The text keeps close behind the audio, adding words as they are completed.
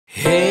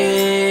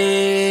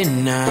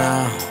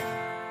now.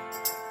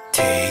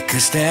 Take a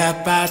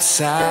step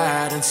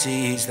outside and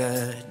seize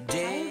the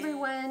day. Hi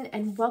everyone,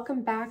 and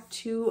welcome back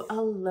to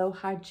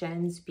Aloha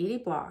Jen's Beauty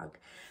Blog.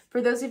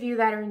 For those of you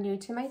that are new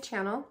to my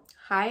channel,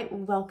 hi,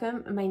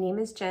 welcome. My name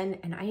is Jen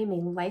and I am a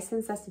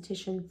licensed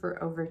esthetician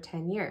for over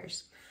 10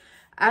 years.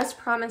 As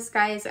promised,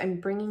 guys, I'm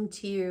bringing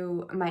to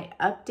you my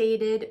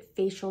updated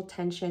facial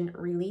tension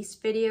release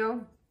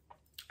video.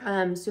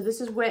 So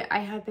this is what I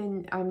have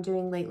been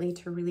doing lately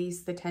to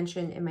release the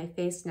tension in my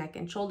face, neck,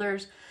 and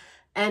shoulders.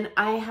 And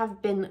I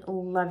have been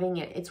loving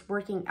it. It's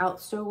working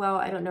out so well.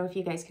 I don't know if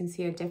you guys can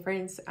see a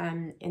difference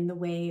in the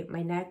way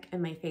my neck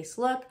and my face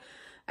look.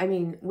 I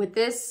mean, with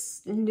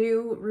this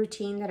new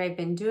routine that I've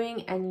been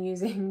doing and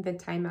using the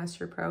Time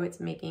Master Pro, it's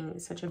making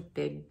such a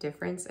big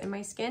difference in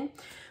my skin.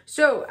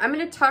 So I'm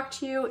going to talk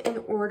to you in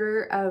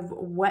order of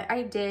what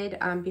I did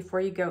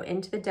before you go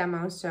into the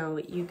demo, so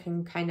you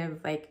can kind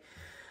of like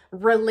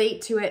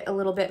relate to it a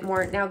little bit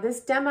more. Now, this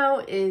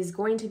demo is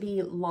going to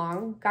be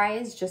long,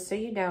 guys, just so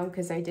you know,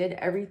 because I did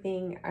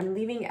everything. I'm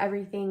leaving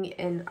everything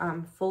in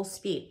full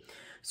speed.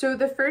 So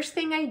the first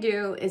thing I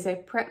do is I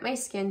prep my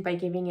skin by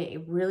giving it a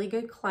really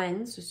good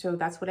cleanse. So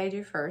that's what I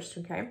do first,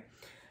 okay?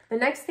 The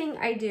next thing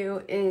I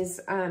do is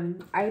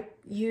I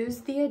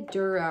use the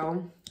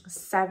Aduro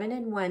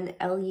 7-in-1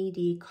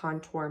 LED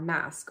contour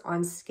mask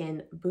on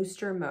skin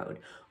booster mode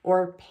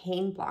or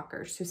pain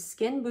blocker. So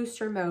skin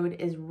booster mode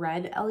is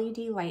red LED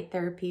light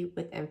therapy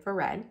with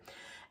infrared.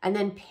 And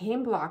then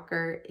pain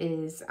blocker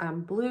is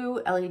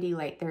blue LED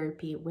light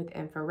therapy with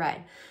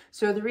infrared.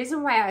 So the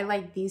reason why I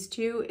like these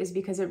two is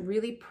because it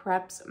really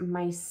preps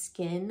my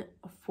skin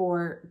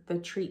for the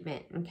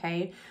treatment,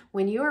 okay?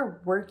 When you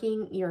are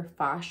working your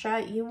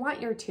fascia, you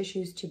want your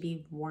tissues to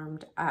be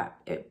warmed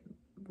up. It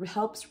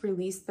helps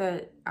release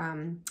the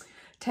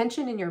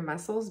tension in your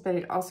muscles, but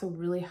it also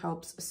really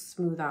helps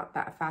smooth out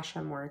that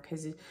fascia more,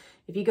 because if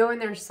you go in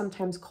there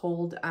sometimes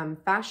cold,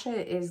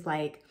 fascia is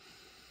like,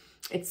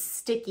 it's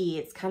sticky.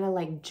 It's kind of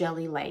like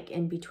jelly-like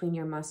in between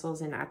your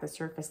muscles and at the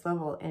surface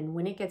level. And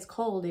when it gets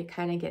cold, it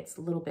kind of gets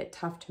a little bit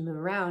tough to move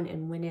around.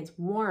 And when it's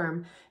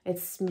warm, it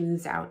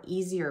smooths out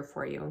easier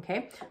for you,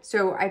 okay?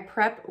 So I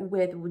prep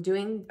with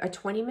doing a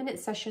 20-minute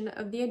session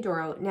of the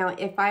Aduro. Now,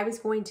 if I was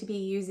going to be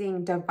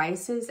using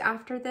devices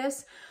after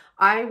this,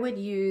 I would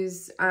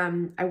use,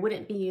 I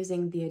wouldn't be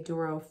using the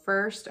Aduro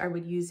first. I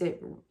would use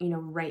it, you know,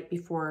 right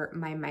before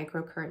my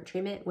microcurrent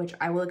treatment, which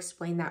I will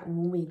explain that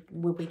when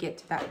we get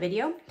to that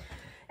video.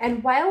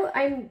 And while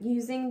I'm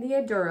using the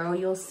Aduro,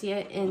 you'll see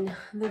it in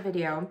the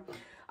video,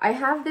 I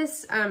have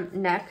this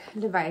neck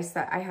device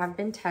that I have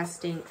been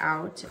testing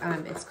out.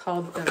 It's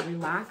called the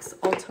Relax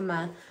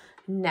Ultima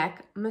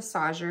Neck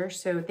Massager.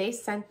 So they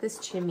sent this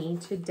to me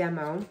to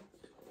demo,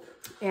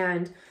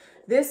 and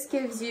this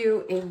gives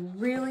you a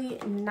really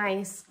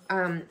nice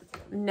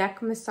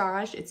neck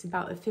massage. It's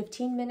about a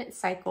 15-minute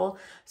cycle.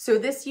 So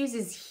this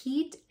uses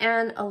heat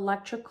and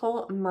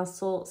electrical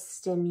muscle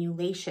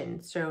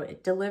stimulation. So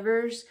it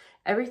delivers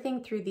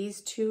everything through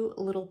these two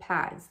little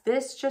pads.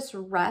 This just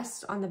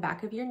rests on the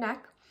back of your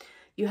neck.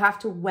 You have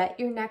to wet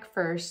your neck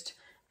first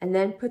and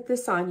then put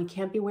this on. You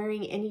can't be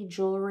wearing any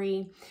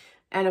jewelry.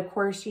 And of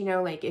course, you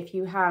know, like if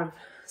you have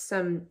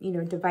some, you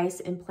know, device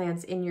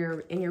implants in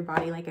your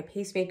body, like a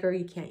pacemaker,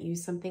 you can't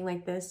use something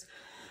like this.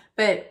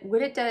 But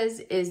what it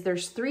does is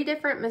there's 3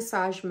 different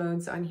massage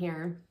modes on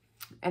here,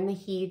 and the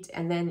heat,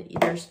 and then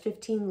there's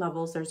 15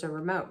 levels. There's a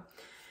remote.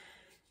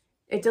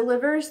 It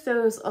delivers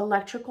those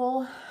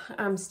electrical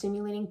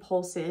stimulating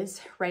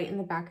pulses right in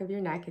the back of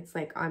your neck. It's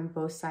like on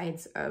both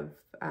sides of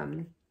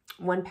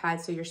one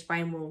pad, so your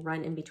spine will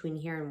run in between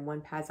here, and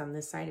one pad's on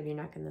this side of your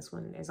neck and this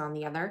one is on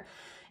the other.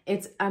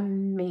 It's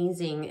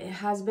amazing. It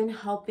has been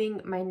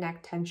helping my neck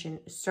tension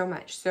so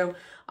much. So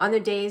on the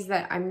days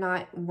that I'm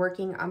not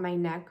working on my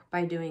neck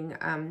by doing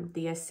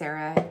the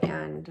Acera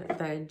and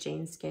the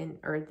Jane Skin,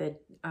 or the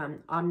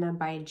Anma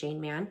by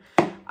Jane Mann,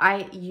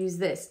 I use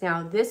this.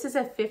 Now, this is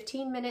a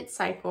 15-minute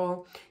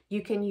cycle.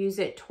 You can use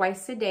it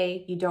twice a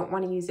day. You don't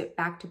want to use it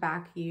back to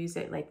back. You use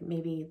it like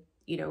maybe,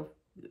 you know,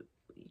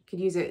 you could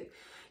use it.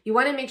 You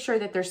want to make sure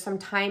that there's some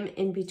time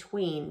in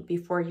between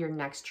before your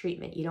next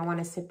treatment. You don't want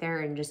to sit there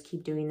and just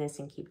keep doing this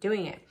and keep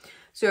doing it.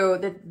 So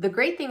the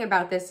great thing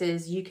about this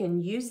is you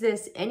can use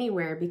this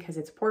anywhere because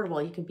it's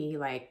portable. You could be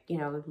like, you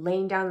know,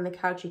 laying down on the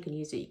couch, you can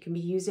use it. You can be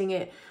using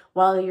it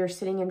while you're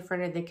sitting in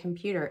front of the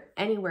computer.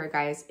 Anywhere,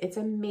 guys. It's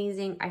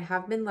amazing. I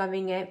have been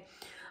loving it.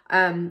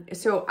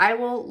 So I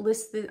will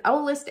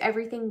list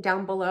everything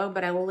down below,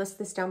 but I will list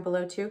this down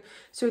below too.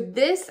 So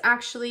this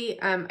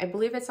actually, I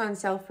believe it's on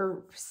sale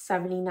for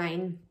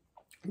 $79.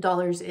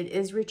 It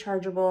is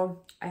rechargeable.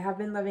 I have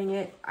been loving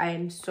it. I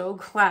am so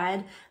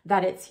glad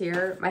that it's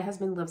here. My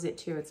husband loves it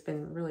too. It's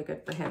been really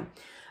good for him.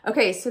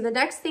 Okay, so the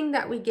next thing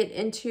that we get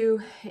into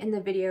in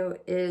the video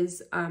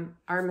is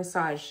our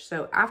massage.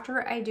 So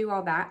after I do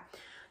all that,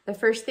 the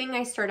first thing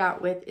I start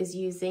out with is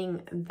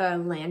using the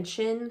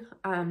Lashin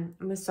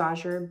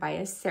Massager by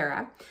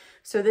Acera.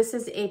 So this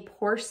is a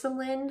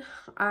porcelain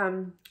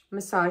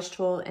massage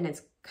tool, and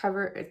it's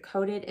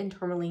coated in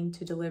tourmaline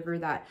to deliver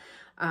that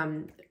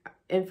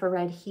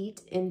infrared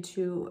heat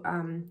into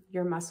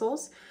your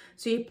muscles.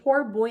 So you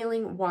pour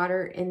boiling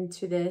water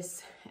into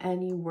this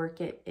and you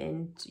work it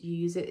in, you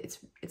use it.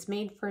 It's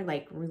made for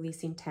like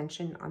releasing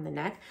tension on the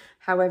neck.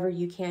 However,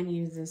 you can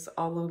use this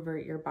all over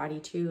your body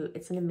too.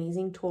 It's an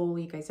amazing tool.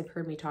 You guys have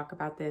heard me talk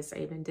about this. I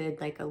even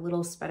did like a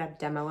little sped up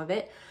demo of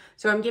it.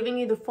 So I'm giving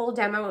you the full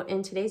demo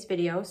in today's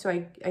video. So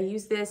I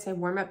use this, I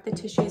warm up the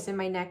tissues in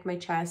my neck, my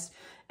chest,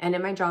 and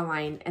in my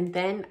jawline. And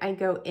then I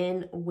go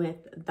in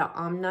with the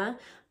Anma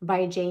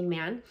by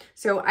Mann.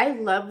 So I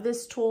love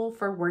this tool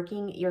for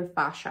working your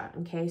fascia,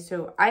 okay?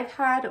 So I've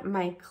had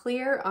my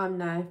clear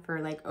Anma for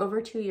like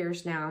over 2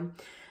 years now.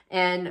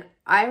 And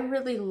I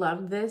really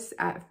love this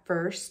at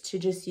first to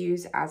just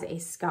use as a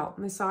scalp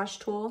massage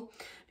tool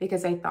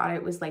because I thought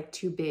it was like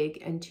too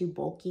big and too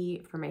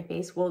bulky for my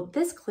face. Well,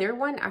 this clear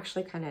one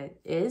actually kind of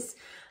is,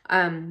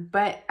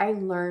 but I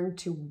learned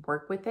to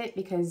work with it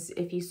because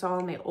if you saw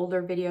my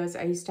older videos,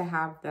 I used to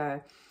have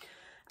the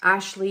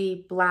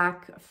Ashley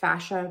Black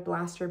Fascia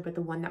Blaster, but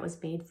the one that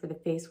was made for the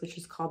face, which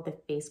is called the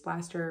Face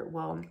Blaster.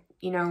 Well,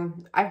 you know,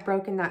 I've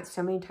broken that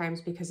so many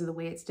times because of the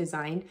way it's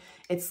designed.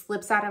 It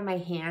slips out of my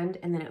hand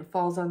and then it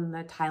falls on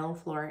the tile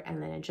floor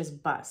and then it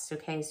just busts,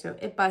 okay? So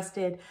it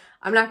busted.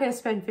 I'm not gonna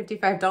spend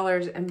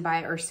 $55 and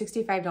buy, or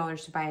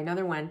 $65 to buy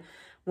another one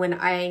when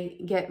I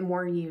get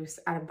more use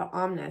out of the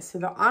Anma. So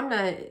the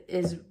Anma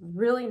is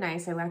really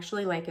nice. I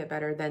actually like it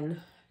better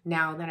than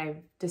now that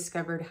I've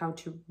discovered how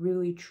to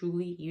really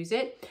truly use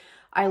it.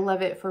 I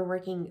love it for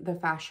working the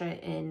fascia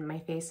in my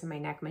face and my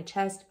neck, my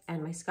chest,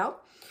 and my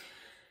scalp.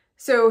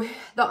 So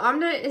the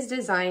Anma is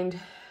designed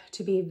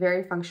to be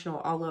very functional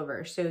all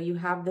over. So you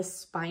have the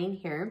spine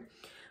here,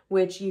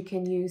 which you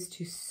can use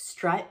to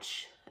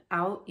stretch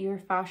out your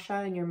fascia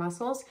and your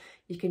muscles.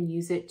 You can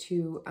use it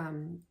to,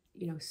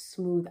 you know,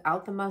 smooth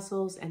out the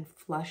muscles and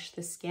flush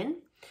the skin.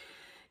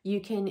 You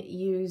can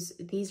use,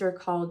 these are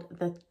called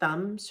the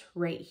thumbs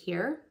right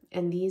here.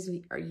 And these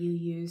are you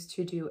use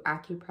to do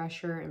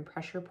acupressure and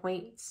pressure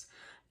points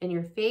in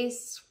your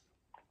face.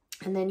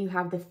 And then you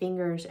have the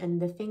fingers,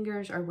 and the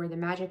fingers are where the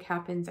magic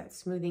happens at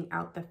smoothing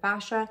out the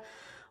fascia.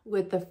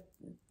 With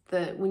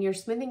when you're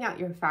smoothing out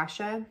your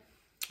fascia,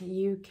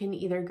 you can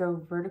either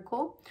go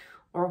vertical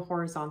or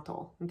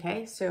horizontal,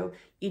 okay? So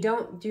you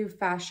don't do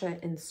fascia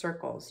in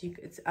circles.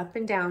 It's up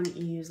and down.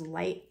 You use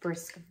light,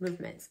 brisk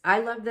movements. I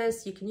love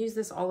this. You can use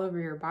this all over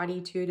your body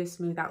too to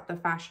smooth out the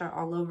fascia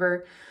all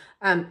over.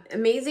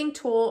 Amazing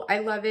tool. I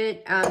love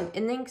it.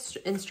 In the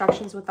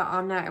instructions with the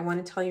Anma, I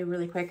want to tell you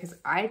really quick because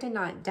I did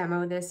not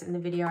demo this in the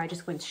video. I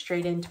just went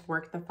straight in to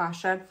work the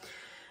fascia.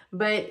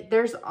 But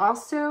there's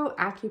also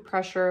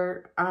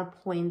acupressure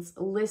points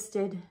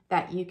listed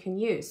that you can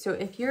use. So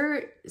if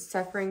you're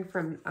suffering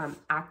from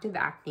active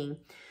acne,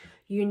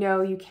 you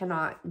know you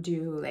cannot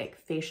do like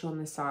facial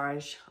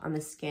massage on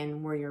the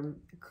skin where you're,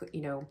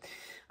 you know,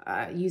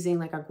 using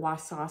like a gua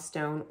sha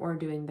stone or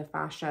doing the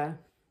fascia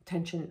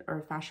tension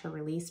or fascia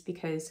release,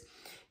 because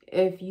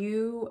if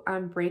you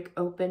break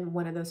open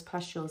one of those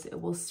pustules,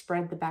 it will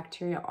spread the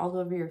bacteria all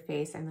over your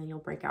face and then you'll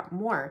break out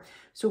more.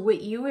 So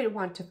what you would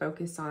want to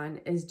focus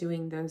on is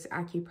doing those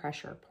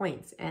acupressure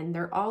points, and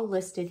they're all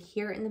listed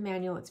here in the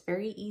manual. It's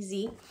very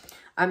easy.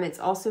 It's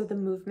also, the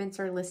movements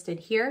are listed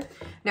here.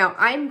 Now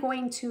I'm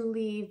going to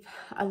leave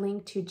a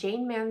link to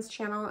Mann's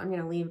channel. I'm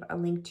going to leave a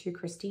link to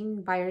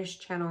Christine Byer's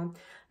channel,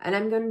 and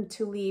I'm going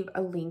to leave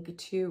a link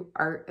to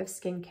Art of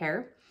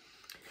Skincare.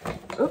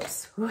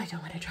 Oops, oh, I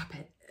don't want to drop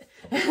it.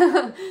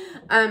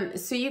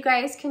 So you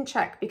guys can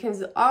check,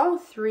 because all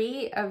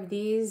three of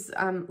these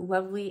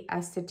lovely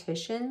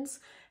estheticians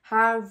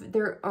have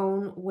their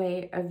own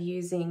way of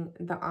using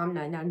the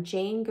Anma. Now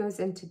Jane goes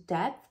into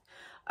depth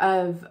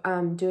of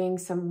doing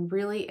some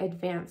really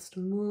advanced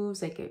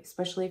moves, like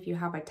especially if you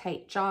have a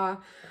tight jaw.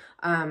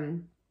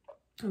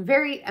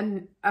 Very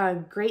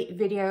great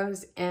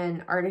videos.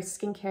 And Art of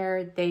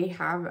Skincare, they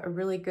have a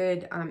really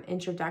good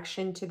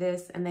introduction to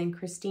this. And then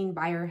Christine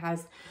Byer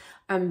has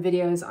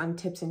videos on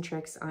tips and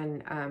tricks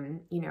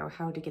on, you know,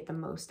 how to get the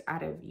most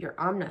out of your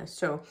Anma.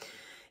 So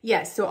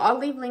yes, so I'll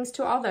leave links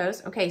to all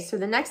those. Okay, so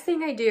the next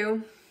thing I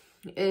do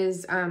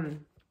is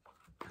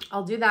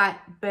I'll do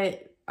that,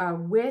 but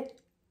with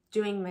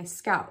doing my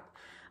scalp,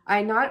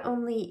 I not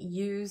only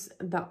use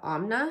the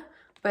Anma,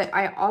 but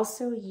I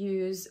also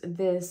use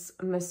this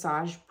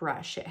massage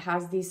brush. It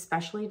has these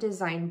specially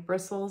designed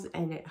bristles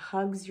and it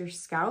hugs your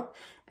scalp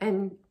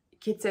and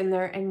gets in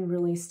there and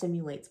really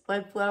stimulates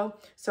blood flow.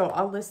 So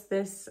I'll list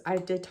this. I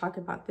did talk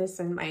about this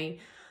in my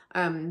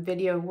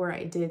video where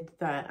I did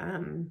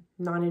the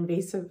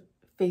non-invasive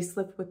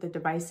facelift with the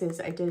devices.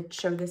 I did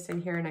show this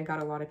in here and I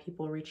got a lot of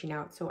people reaching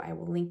out, so I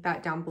will link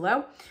that down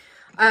below.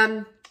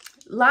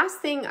 Last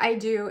thing I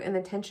do in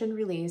the tension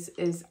release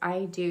is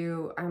I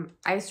do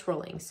ice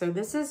rolling. So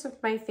this is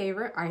my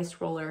favorite ice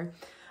roller.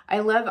 I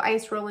love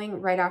ice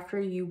rolling right after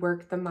you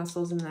work the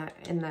muscles in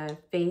the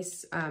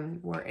face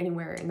or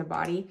anywhere in the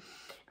body,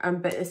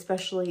 but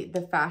especially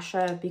the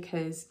fascia,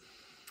 because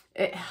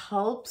it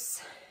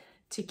helps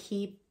to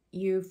keep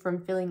you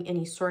from feeling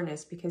any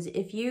soreness, because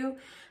if you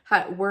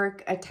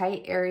work a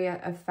tight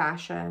area of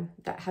fascia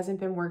that hasn't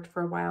been worked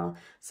for a while,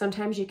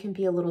 sometimes you can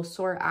be a little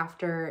sore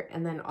after,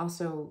 and then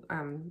also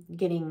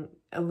getting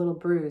a little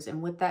bruise.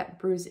 And what that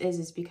bruise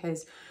is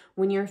because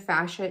when your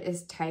fascia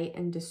is tight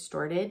and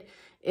distorted,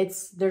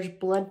 there's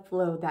blood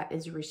flow that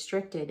is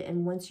restricted.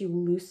 And once you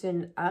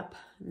loosen up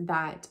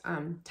that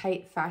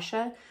tight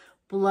fascia,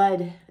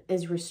 blood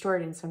is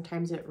restored, and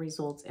sometimes it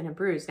results in a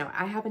bruise. Now,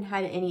 I haven't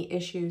had any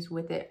issues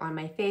with it on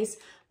my face,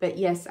 but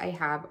yes, I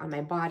have on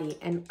my body.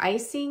 And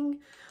icing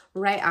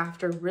right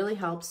after really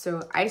helps.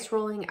 So ice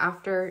rolling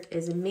after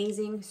is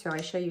amazing. So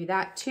I show you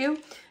that too.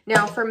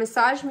 Now for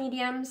massage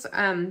mediums,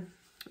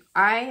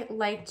 I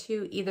like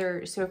to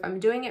so if I'm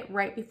doing it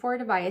right before a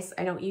device,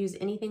 I don't use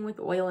anything with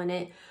oil in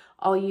it.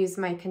 I'll use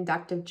my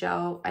conductive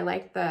gel. I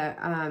like the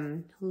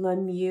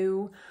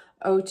Leonova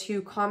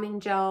O2 calming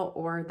gel,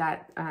 or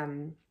that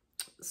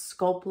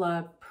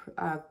Sculpla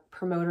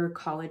promoter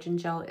collagen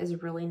gel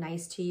is really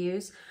nice to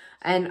use.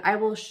 And I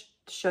will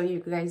show you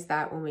guys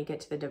that when we get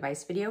to the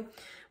device video.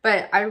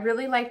 But I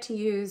really like to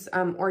use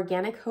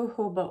organic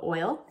jojoba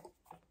oil,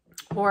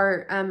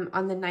 or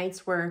on the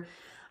nights where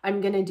I'm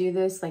going to do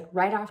this, like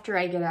right after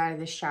I get out of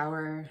the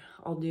shower,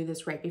 I'll do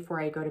this right before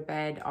I go to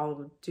bed.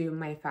 I'll do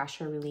my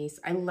fascia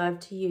release. I love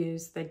to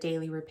use the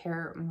Daily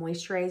Repair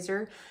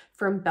Moisturizer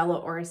from Bella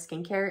Aura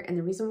Skincare. And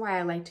the reason why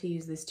I like to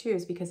use this too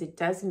is because it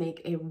does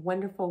make a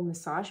wonderful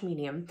massage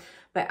medium.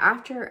 But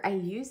after I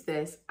use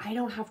this, I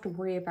don't have to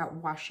worry about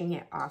washing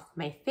it off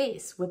my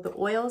face. With the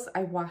oils,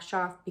 I wash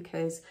off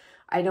because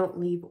I don't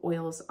leave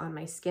oils on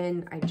my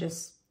skin. I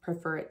just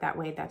prefer it that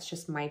way. That's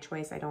just my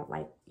choice. I don't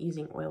like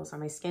using oils on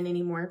my skin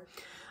anymore.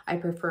 I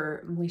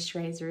prefer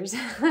moisturizers.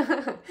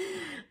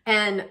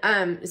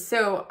 And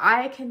so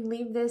I can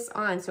leave this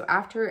on. So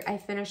after I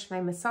finish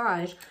my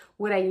massage,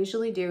 what I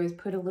usually do is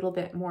put a little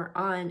bit more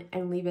on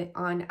and leave it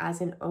on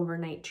as an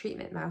overnight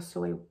treatment mask,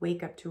 so I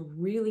wake up to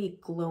really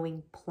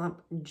glowing,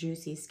 plump,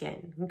 juicy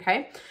skin.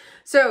 Okay,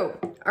 so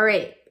all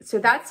right, so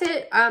that's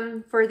it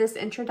for this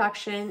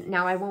introduction.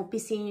 Now I won't be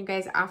seeing you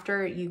guys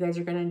after. You guys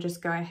are gonna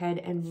just go ahead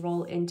and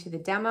roll into the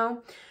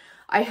demo.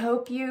 I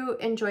hope you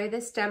enjoy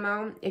this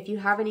demo. If you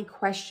have any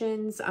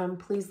questions,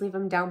 please leave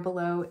them down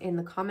below in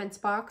the comments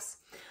box.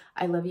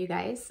 I love you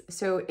guys.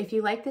 So if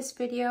you like this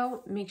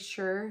video, make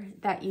sure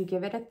that you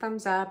give it a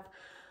thumbs up.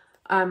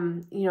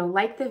 You know,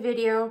 like the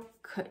video,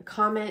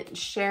 comment,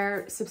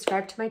 share,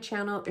 subscribe to my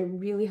channel. It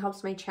really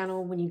helps my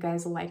channel when you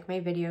guys like my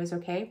videos,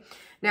 okay?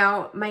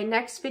 Now, my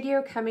next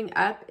video coming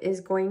up is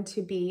going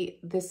to be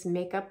this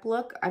makeup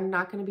look. I'm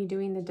not going to be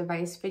doing the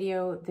device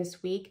video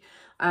this week.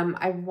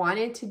 I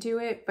wanted to do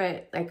it,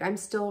 but like I'm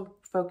still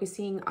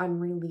focusing on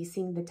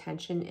releasing the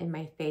tension in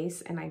my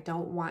face, and I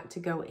don't want to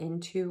go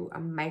into a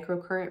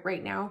microcurrent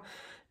right now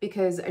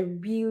because I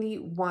really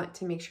want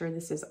to make sure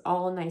this is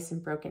all nice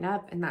and broken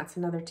up. And that's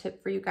another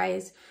tip for you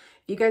guys.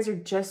 If you guys are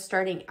just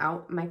starting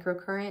out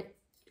microcurrent,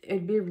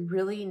 it'd be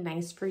really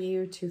nice for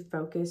you to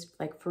focus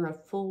like for a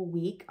full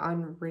week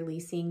on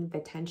releasing the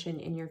tension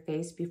in your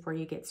face before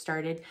you get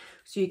started,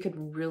 so you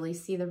could really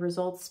see the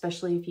results,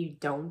 especially if you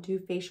don't do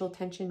facial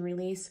tension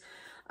release.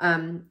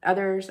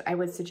 Others, I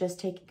would suggest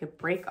taking a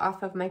break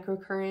off of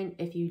microcurrent.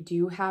 If you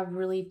do have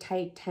really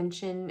tight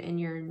tension in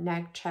your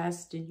neck,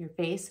 chest, and your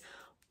face,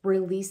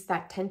 release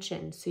that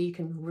tension so you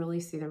can really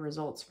see the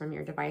results from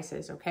your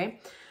devices, okay?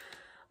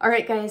 All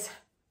right, guys.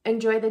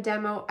 Enjoy the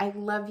demo. I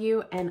love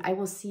you, and I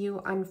will see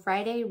you on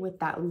Friday with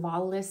that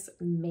lawless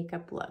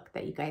makeup look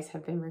that you guys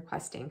have been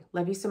requesting.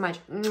 Love you so much.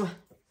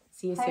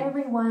 See you soon. Hi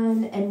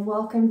everyone, and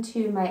welcome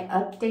to my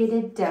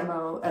updated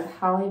demo of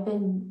how I've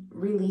been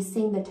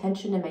releasing the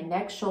tension in my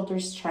neck,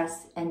 shoulders,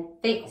 chest, and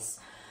face.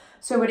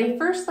 So what I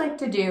first like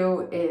to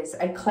do is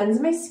I cleanse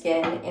my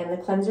skin, and the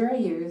cleanser I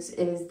use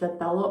is the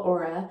Bella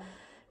Aura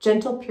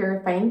Gentle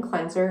Purifying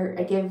Cleanser.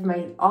 I give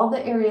all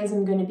the areas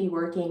I'm going to be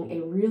working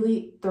a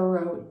really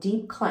thorough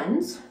deep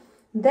cleanse.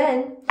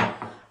 Then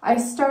I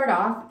start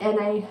off and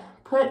I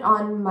put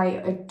on my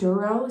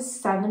Aduro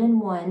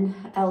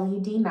 7-in-1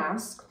 LED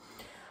mask.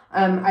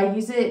 I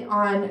use it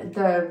on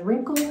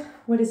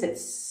the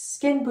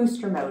Skin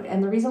Booster Mode.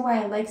 And the reason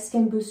why I like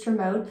Skin Booster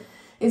Mode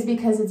is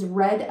because it's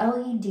red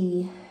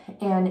LED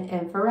and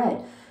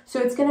infrared. So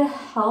it's going to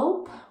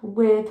help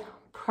with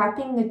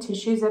prepping the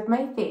tissues of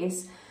my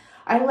face.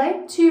 I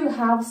like to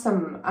have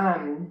some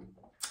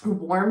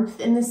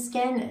warmth in the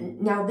skin.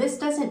 Now this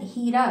doesn't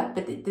heat up,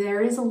 but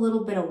there is a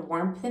little bit of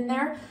warmth in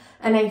there,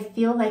 and I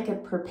feel like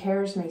it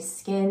prepares my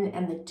skin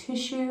and the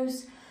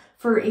tissues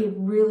for a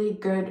really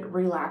good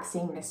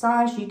relaxing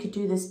massage. You could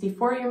do this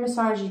before your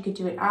massage, you could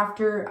do it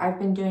after. I've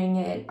been doing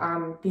it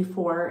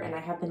before, and I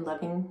have been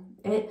loving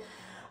it.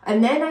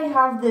 And then I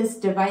have this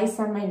device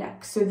on my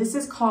neck. So this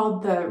is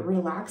called the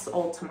Relax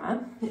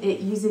Ultima. It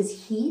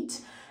uses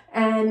heat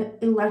and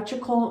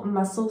electrical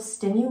muscle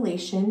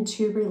stimulation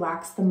to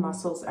relax the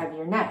muscles of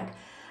your neck.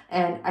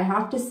 And I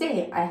have to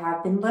say, I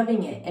have been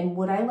loving it. And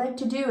what I like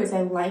to do is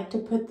I like to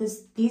put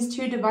these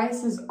two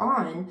devices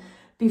on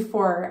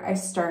before I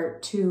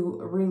start to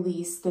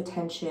release the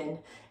tension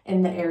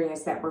in the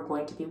areas that we're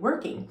going to be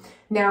working.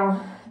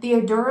 Now, the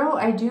Aduro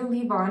I do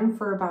leave on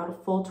for about a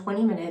full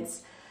 20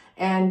 minutes,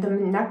 and the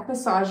neck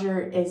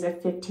massager is a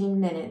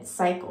 15-minute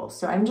cycle.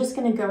 So I'm just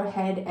gonna go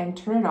ahead and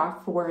turn it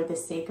off for the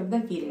sake of the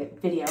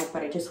video,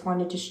 but I just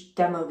wanted to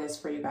demo this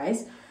for you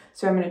guys.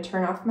 So I'm gonna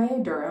turn off my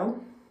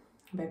Aduro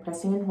by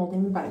pressing and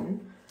holding the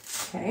button,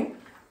 okay?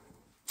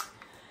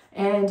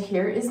 And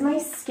here is my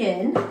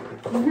skin.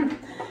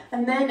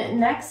 And then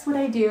next what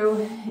I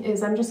do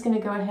is I'm just gonna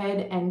go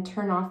ahead and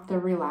turn off the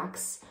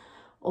Relax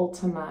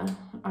Ultima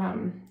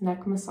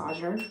neck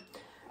massager.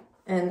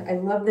 And I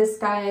love this,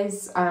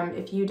 guys.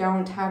 If you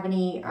don't have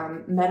any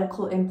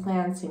medical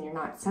implants and you're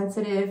not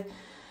sensitive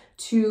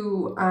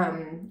to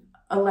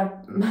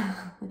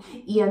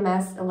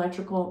EMS,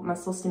 electrical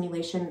muscle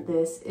stimulation,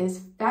 this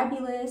is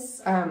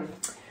fabulous.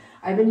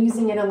 I've been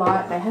using it a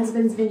lot. My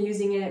husband's been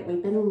using it.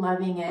 We've been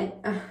loving it.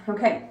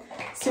 Okay,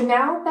 so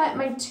now that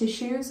my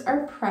tissues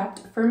are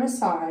prepped for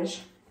massage,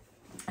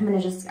 I'm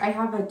gonna I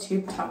have a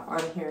tube top on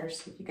here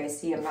so you guys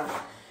see I'm not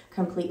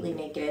completely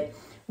naked.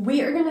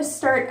 We are gonna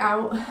start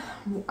out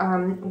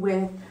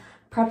with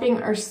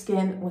prepping our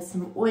skin with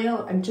some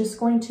oil. I'm just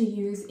going to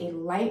use a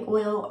light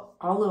oil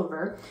all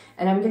over,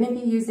 and I'm gonna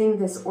be using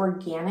this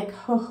organic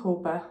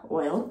jojoba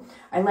oil.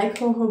 I like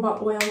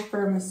jojoba oil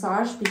for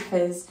massage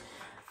because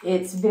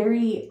it's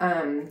very,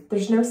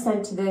 there's no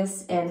scent to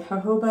this, and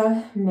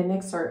jojoba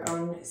mimics our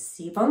own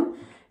sebum,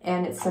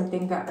 and it's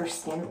something that our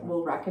skin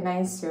will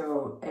recognize,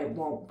 so it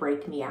won't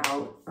break me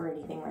out or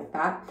anything like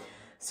that.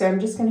 So I'm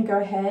just gonna go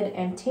ahead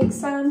and take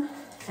some,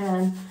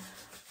 and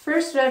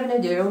first what I'm gonna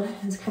do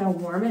is kind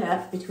of warm it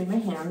up between my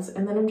hands,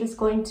 and then I'm just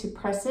going to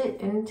press it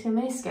into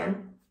my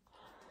skin.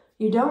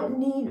 You don't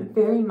need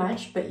very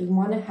much, but you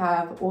wanna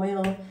have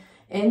oil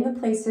in the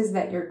places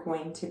that you're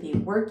going to be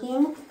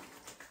working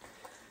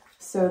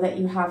so that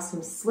you have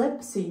some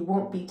slip, so you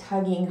won't be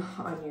tugging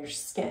on your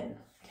skin,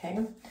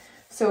 okay?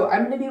 So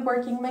I'm gonna be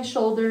working my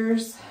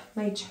shoulders,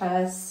 my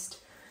chest,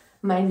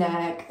 my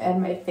neck,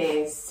 and my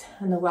face,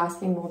 and the last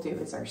thing we'll do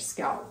is our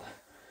scalp.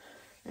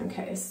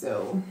 Okay,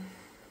 so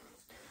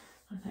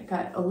I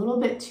got a little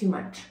bit too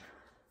much,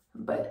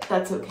 but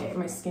that's okay.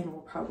 My skin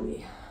will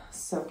probably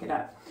soak it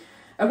up.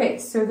 Okay,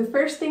 so the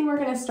first thing we're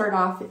gonna start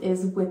off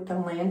is with the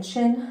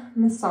Lashin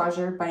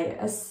Massager by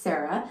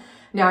Esthetics.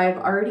 Now I've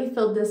already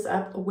filled this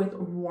up with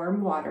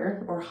warm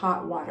water or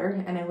hot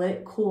water, and I let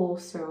it cool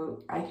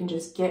so I can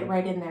just get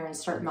right in there and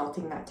start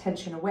melting that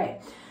tension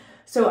away.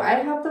 So I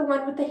have the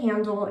one with the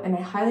handle, and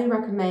I highly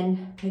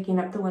recommend picking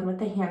up the one with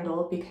the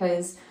handle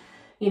because,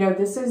 you know,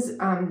 this is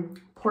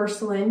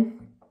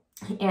porcelain,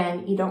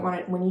 and you don't want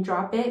it, when you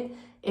drop it,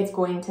 it's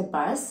going to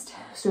bust.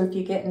 So if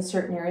you get in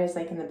certain areas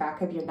like in the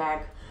back of your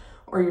neck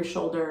or your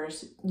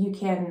shoulders, you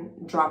can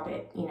drop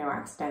it, you know,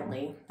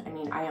 accidentally. I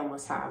mean, I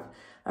almost have.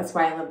 That's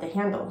why I love the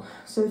handle.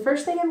 So the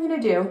first thing I'm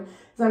gonna do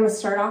is I'm gonna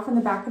start off in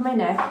the back of my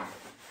neck,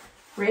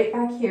 right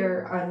back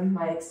here on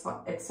my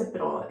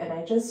occipital, and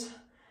I just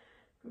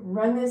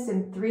run this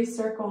in 3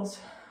 circles,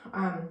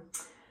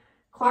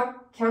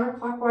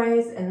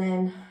 counterclockwise, and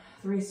then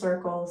 3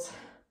 circles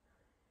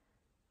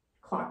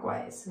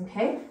clockwise,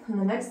 okay? And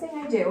the next thing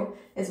I do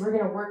is we're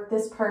gonna work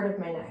this part of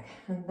my neck,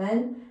 and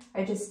then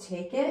I just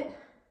take it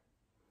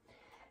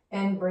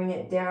and bring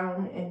it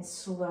down in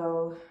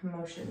slow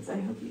motions.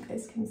 I hope you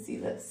guys can see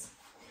this,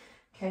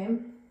 okay?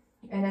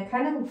 And I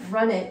kind of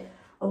run it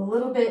a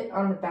little bit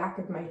on the back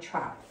of my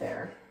trap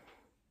there.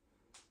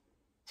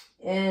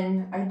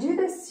 And I do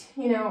this,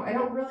 you know, I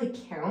don't really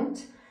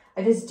count.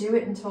 I just do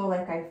it until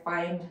like I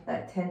find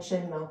that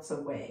tension melts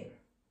away,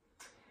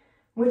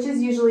 which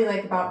is usually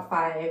like about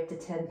 5 to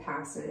 10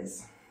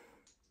 passes,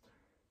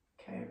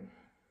 okay?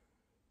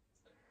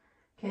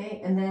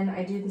 Okay, and then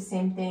I do the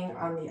same thing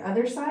on the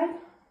other side.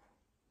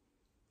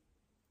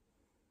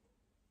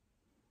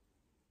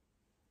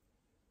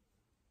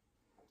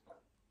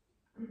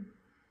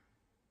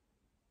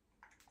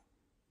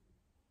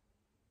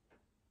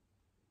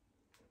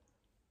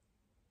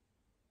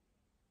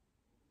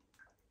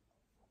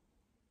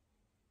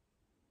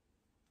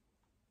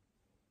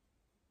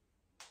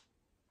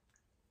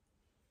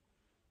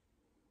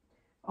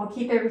 I'll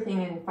keep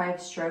everything in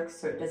 5 strokes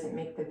so it doesn't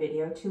make the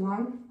video too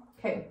long.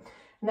 Okay,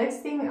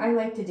 next thing I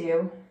like to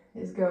do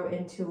is go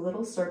into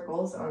little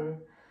circles on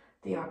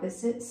the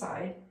opposite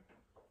side,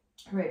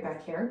 right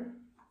back here.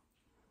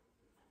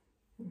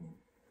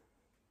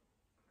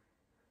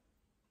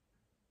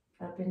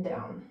 Up and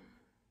down.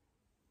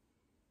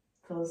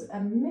 Feels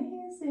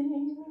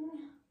amazing.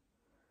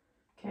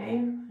 Okay,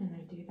 and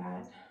I do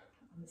that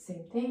on the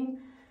same thing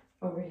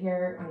over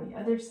here on the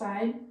other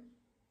side.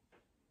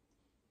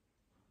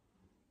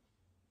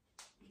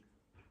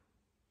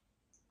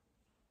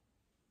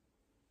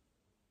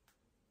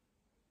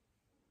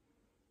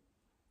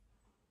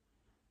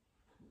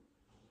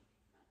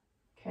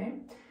 Okay,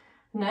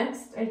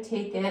 next I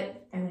take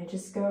it and I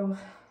just go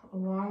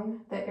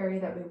along the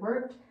area that we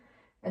worked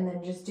and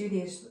then just do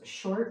these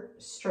short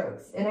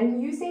strokes. And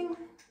I'm using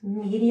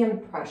medium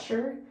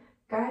pressure,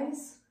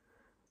 guys.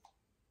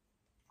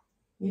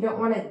 You don't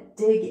want to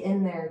dig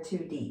in there too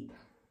deep.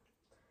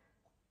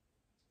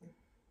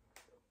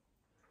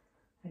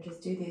 I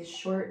just do these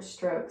short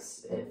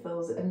strokes. It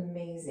feels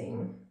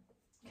amazing.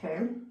 Okay.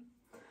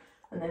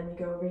 And then we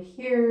go over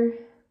here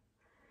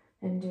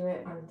and do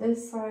it on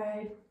this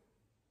side.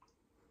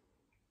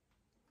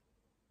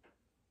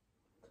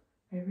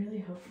 I really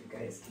hope you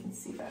guys can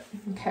see that.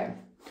 Okay.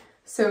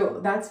 So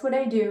that's what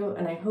I do,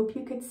 and I hope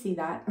you could see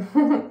that.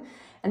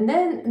 And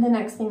then the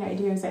next thing I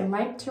do is I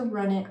like to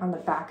run it on the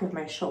back of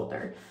my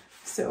shoulder.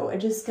 So I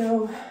just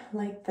go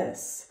like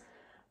this,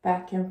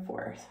 back and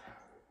forth,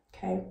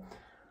 okay?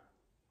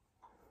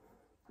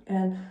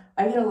 And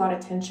I get a lot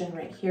of tension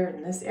right here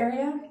in this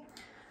area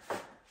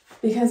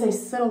because I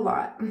sit a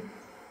lot.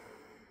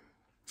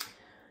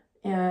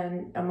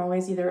 And I'm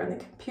always either on the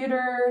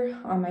computer,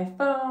 on my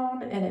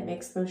phone, and it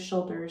makes those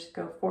shoulders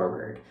go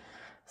forward.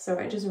 So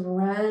I just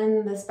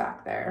run this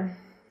back there,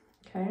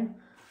 okay?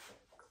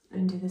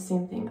 And do the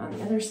same thing on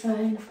the other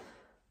side.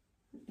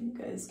 You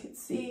guys can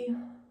see.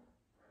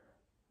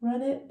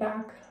 Run it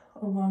back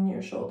along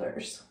your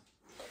shoulders.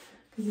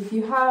 Because if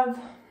you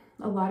have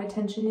a lot of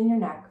tension in your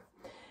neck,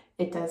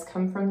 it does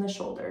come from the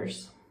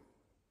shoulders.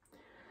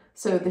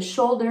 So the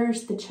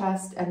shoulders, the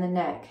chest, and the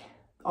neck,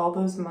 all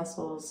those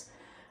muscles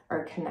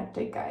are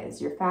connected,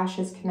 guys. Your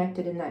fascia is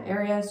connected in that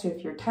area. So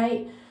if you're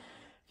tight,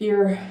 if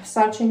you're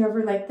slouching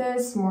over like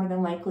this, more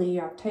than likely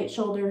you have tight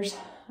shoulders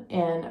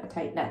and a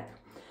tight neck.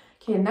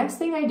 Okay, the next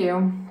thing I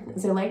do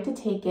is I like to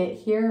take it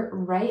here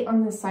right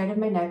on the side of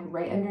my neck,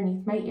 right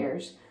underneath my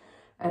ears,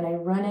 and I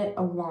run it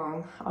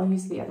along. I'll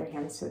use the other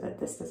hand so that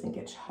this doesn't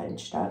get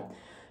hunched up.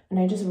 And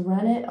I just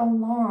run it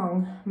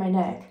along my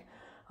neck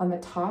on the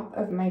top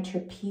of my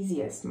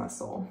trapezius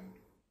muscle.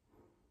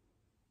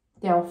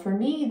 Now, for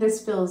me,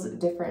 this feels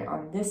different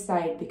on this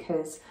side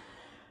because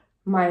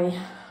my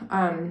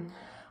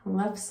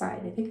left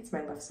side, I think it's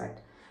my left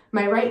side.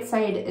 My right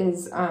side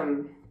is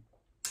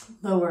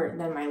lower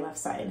than my left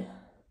side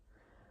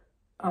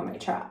on my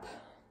trap,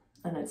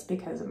 and it's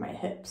because of my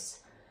hips.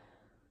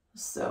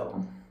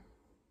 So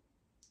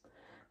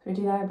I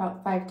do that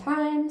about 5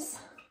 times.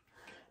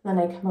 Then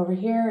I come over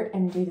here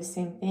and do the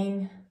same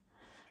thing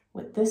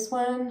with this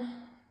one.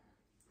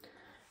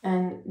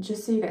 And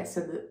just so you guys,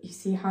 so that you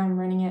see how I'm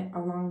running it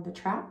along the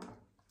trap,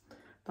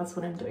 that's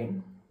what I'm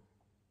doing.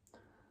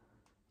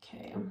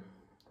 Okay,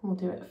 we'll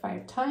do it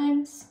 5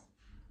 times.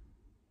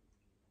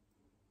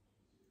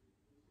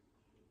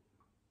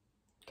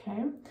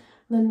 Okay,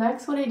 then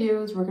next what I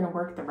do is we're gonna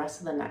work the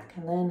rest of the neck,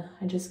 and then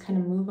I just kind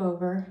of move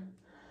over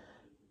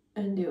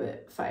and do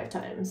it 5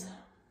 times.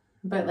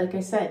 But like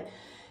I said,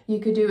 you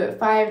could do it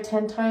 5,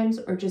 10 times,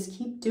 or just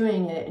keep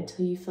doing it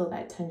until you feel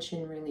that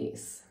tension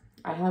release.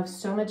 I have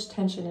so much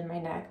tension in my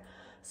neck,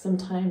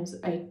 sometimes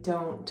I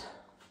don't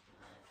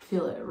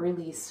feel it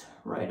release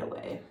right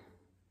away.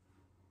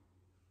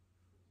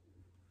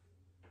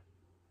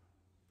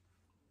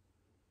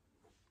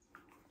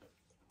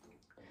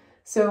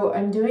 So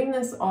I'm doing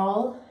this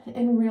all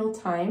in real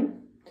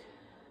time,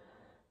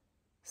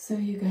 so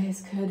you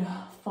guys could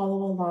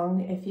follow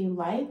along if you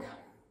like.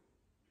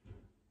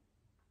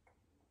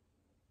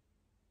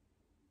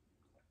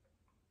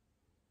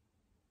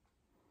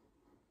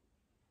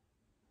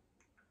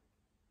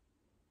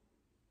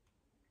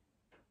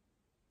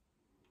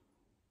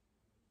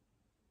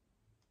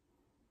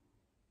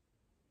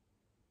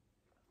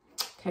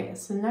 Okay,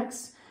 so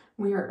next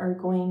we are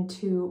going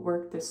to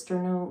work the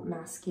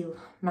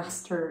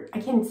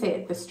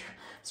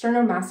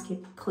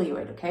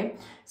sternomasculoid, okay?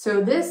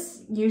 So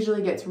this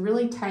usually gets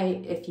really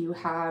tight if you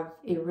have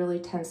a really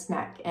tense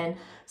neck. And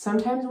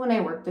sometimes when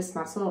I work this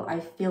muscle, I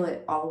feel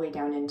it all the way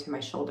down into my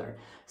shoulder.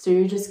 So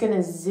you're just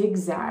gonna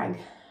zigzag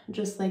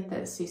just like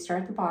this. So you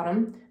start at the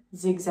bottom,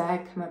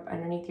 zigzag, come up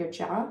underneath your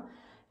jaw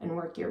and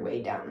work your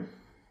way down.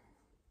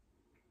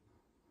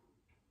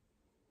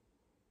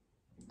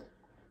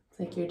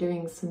 Like you're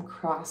doing some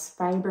cross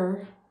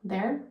fiber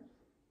there.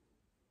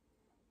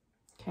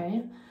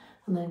 Okay,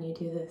 and then you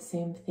do the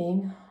same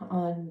thing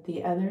on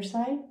the other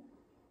side.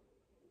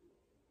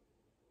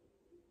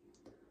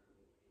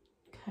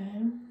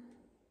 Okay.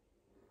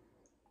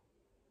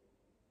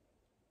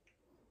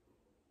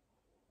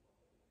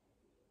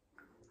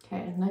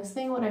 Okay, next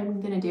thing what I'm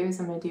gonna do is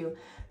I'm gonna do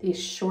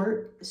these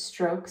short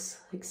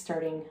strokes, like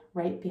starting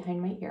right behind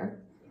my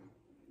ear.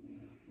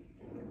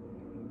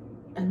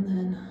 And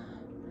then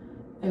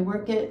I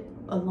work it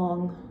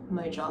along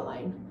my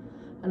jawline,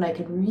 and I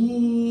could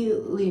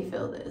really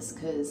feel this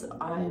because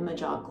I'm a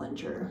jaw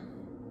clencher.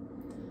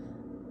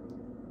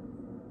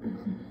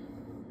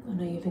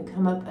 And I even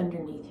come up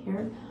underneath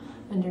here,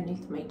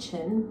 underneath my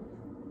chin,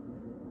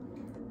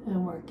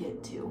 and work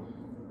it too.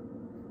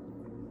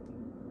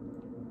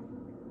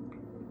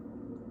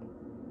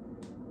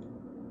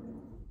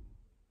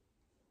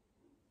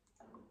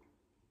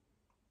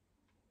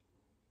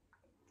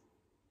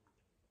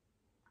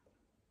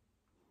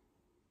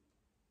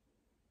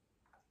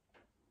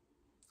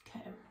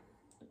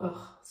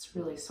 Ugh, it's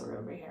really sore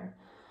over here.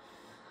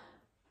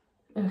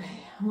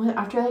 Okay,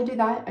 after I do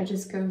that, I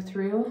just go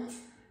through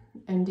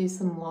and do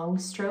some long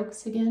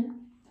strokes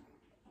again,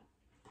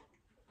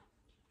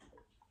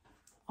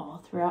 all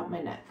throughout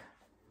my neck.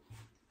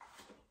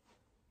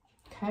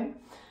 okay?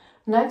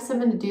 Next, I'm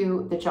gonna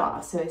do the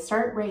jaw. So I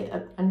start right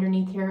up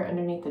underneath here,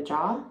 underneath the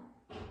jaw,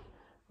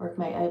 work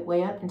my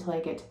way up until I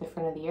get to the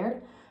front of the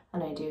ear,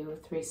 and I do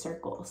 3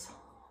 circles.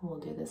 We'll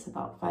do this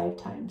about 5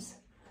 times.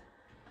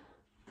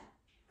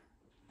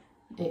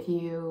 If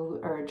you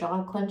are a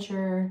jaw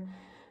clencher,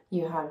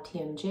 you have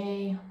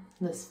TMJ,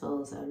 this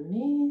feels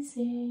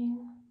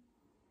amazing.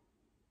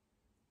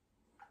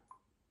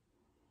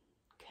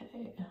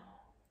 Okay.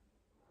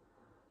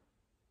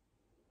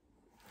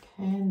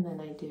 Okay, and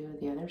then I do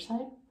the other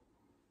side.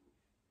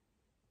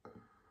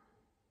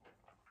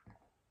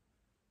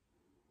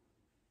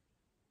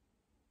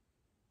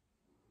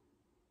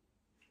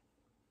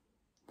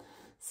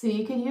 So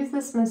you could use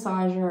this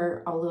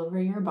massager all over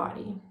your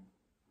body,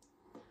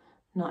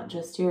 not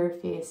just your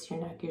face, your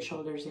neck, your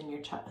shoulders, and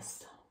your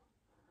chest.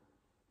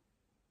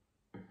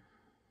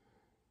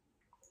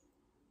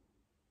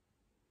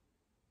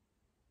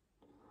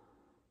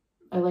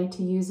 I like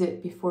to use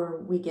it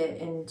before we get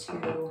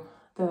into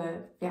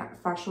the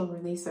fascial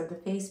release of the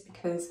face,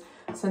 because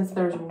since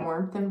there's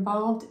warmth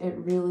involved, it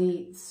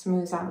really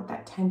smooths out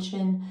that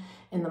tension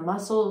in the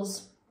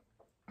muscles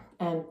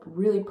and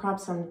really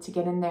props them to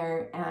get in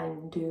there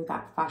and do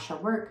that fascia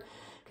work.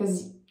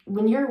 Because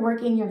when you're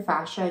working your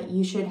fascia,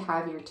 you should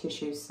have your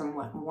tissues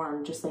somewhat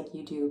warm, just like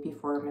you do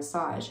before a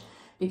massage.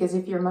 Because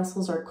if your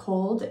muscles are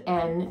cold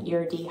and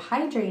you're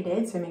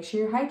dehydrated, so make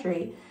sure you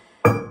hydrate,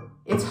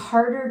 it's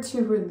harder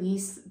to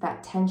release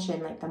that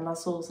tension. Like the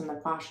muscles and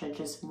the fascia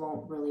just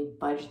won't really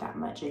budge that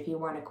much. If you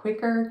want a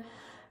quicker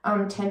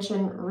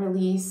tension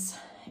release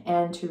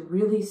and to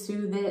really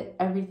soothe it,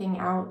 everything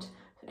out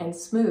and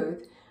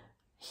smooth,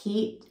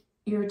 heat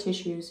your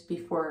tissues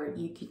before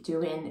you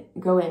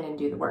go in and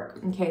do the work.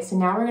 Okay, so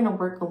now we're gonna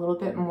work a little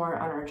bit more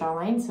on our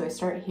jawline. So I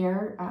start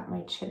here at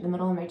my chin, the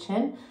middle of my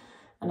chin,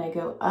 and I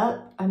go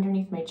up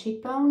underneath my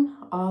cheekbone,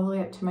 all the way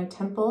up to my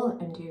temple,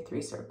 and do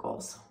 3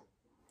 circles.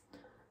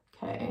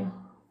 Okay.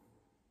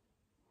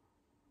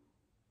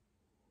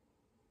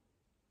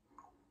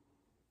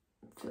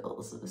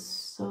 Feels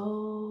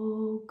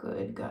so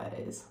good,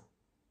 guys.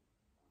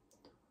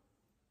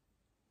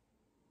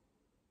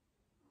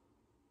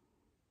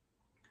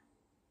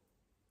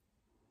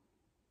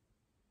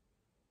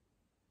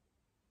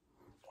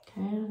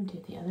 Okay, and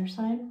do the other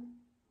side.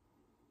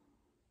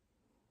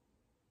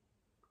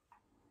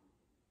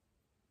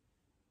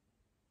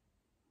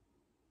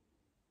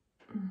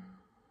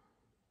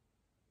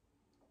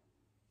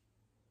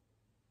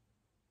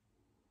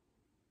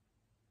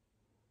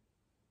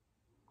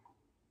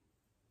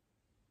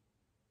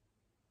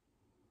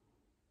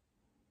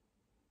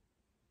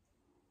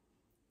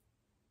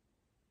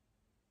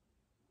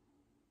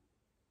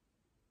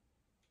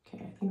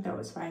 Okay, I think that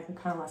was 5. I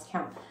kind of lost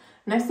count.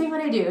 Next thing what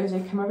I do is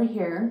I come over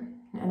here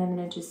and I'm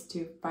going to just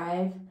do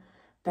 5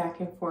 back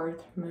and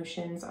forth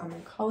motions on the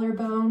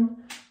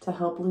collarbone to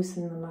help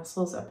loosen the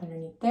muscles up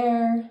underneath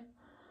there,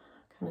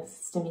 kind of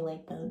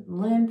stimulate the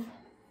lymph.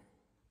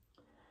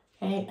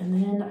 Okay, and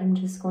then I'm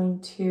just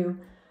going to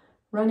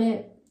run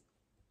it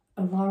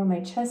along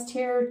my chest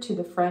here to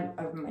the front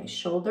of my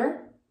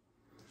shoulder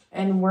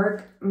and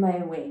work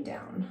my way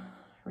down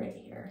right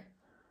here.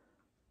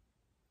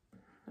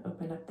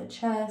 Open up the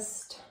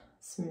chest,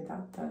 smooth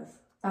out the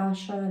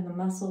fascia and the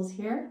muscles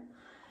here.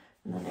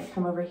 And then I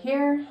come over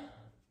here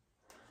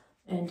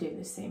and do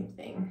the same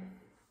thing.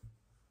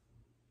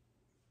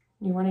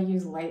 You want to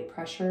use light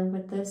pressure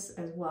with this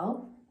as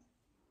well.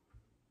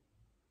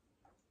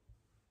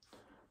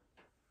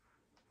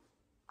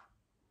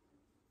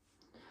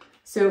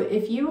 So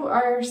if you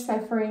are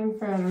suffering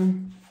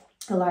from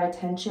a lot of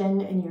tension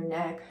in your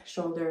neck,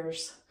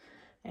 shoulders,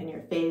 and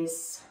your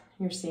face,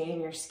 you're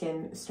seeing your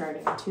skin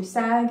starting to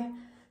sag,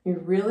 you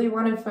really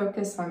want to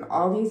focus on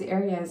all these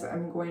areas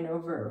I'm going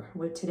over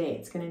with today.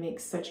 It's going to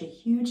make such a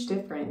huge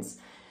difference.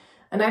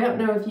 And I don't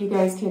know if you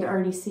guys could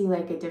already see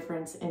like a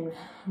difference in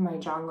my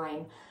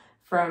jawline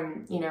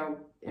from, you know,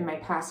 in my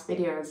past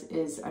videos,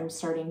 is I'm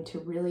starting to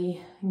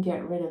really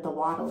get rid of the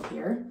waddle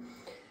here.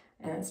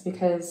 And it's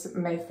because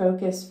my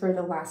focus for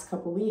the last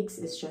couple weeks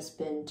has just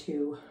been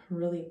to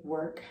really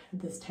work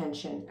this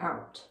tension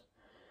out.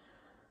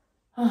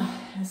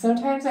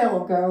 Sometimes I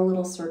will go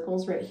little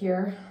circles right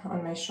here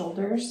on my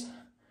shoulders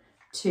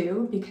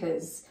too,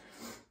 because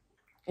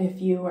if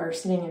you are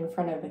sitting in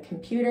front of a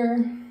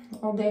computer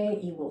all day,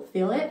 you will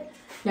feel it.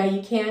 Now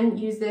you can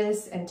use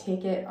this and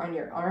take it on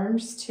your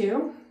arms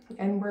too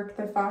and work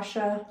the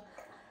fascia,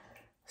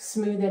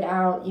 smooth it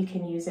out. You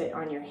can use it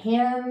on your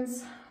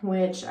hands,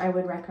 which I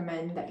would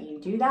recommend that you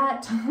do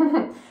that.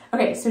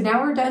 Okay, so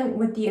now we're done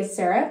with the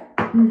Acera.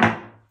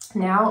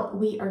 Now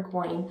we are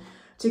going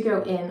to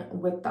go in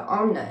with the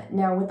Omnut.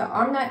 Now with the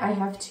Omnut, I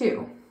have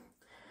 2.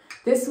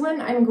 This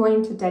one I'm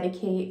going to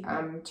dedicate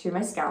to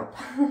my scalp.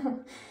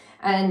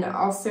 And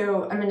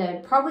also I'm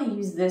gonna probably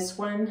use this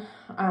one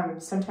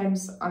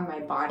sometimes on my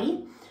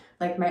body,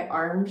 like my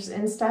arms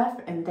and stuff.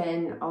 And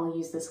then I'll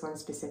use this one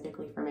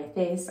specifically for my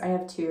face. I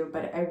have 2,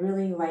 but I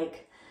really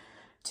like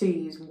to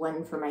use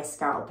one for my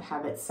scalp,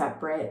 have it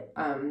separate.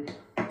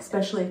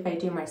 especially if I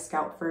do my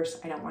scalp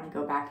first, I don't want to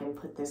go back and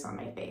put this on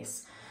my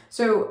face.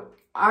 So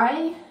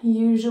I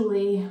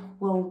usually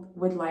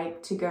would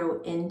like to go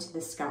into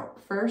the scalp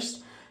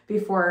first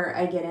before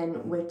I get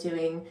in with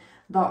doing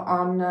the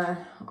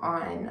Anma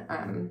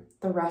on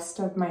the rest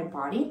of my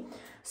body.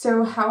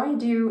 So how I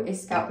do a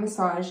scalp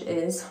massage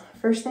is,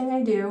 first thing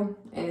I do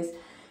is,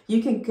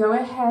 you could go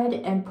ahead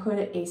and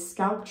put a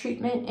scalp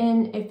treatment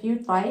in if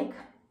you'd like,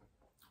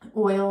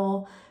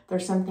 oil,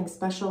 there's something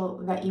special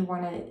that you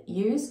want to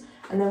use.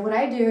 And then what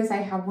I do is I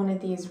have one of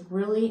these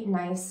really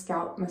nice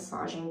scalp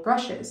massaging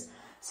brushes.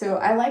 So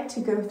I like to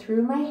go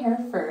through my hair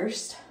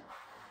first,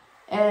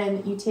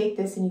 and you take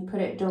this and you put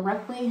it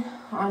directly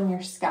on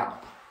your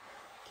scalp.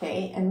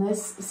 Okay, and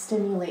this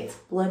stimulates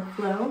blood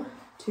flow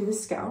to the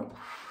scalp.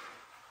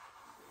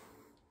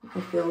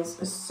 It feels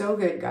so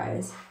good,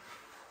 guys.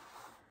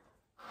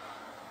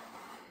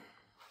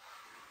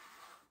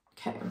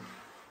 Okay,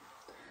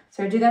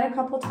 so I do that a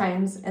couple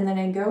times, and then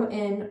I go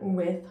in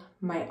with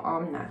my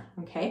Anma,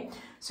 okay?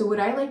 So what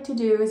I like to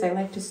do is I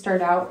like to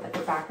start out at the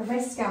back of my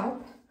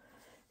scalp,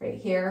 right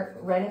here,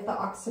 right at the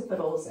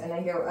occipitals, and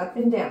I go up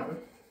and down.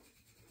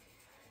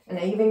 And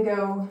I even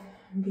go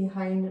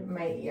behind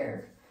my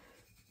ear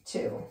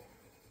too.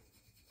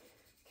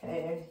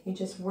 Okay, you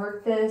just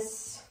work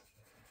this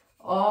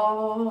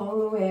all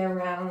the way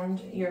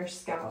around your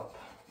scalp,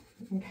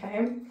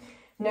 okay?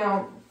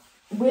 Now,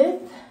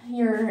 with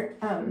your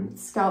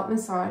scalp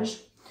massage,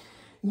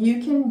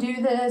 you can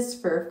do this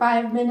for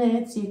 5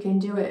 minutes, you can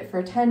do it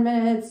for 10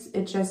 minutes,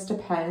 it just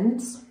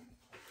depends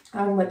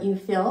on what you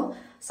feel.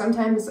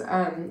 Sometimes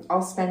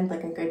I'll spend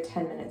like a good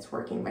 10 minutes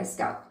working my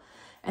scalp.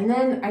 And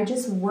then I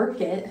just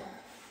work it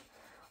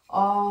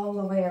all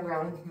the way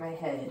around my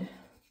head.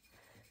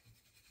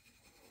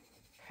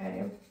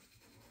 Okay.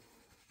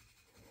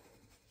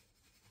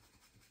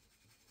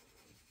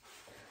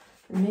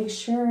 Make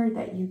sure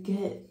that you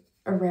get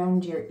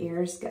around your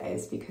ears,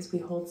 guys, because we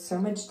hold so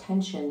much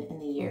tension in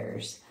the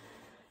ears.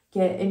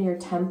 Get in your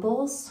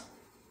temples.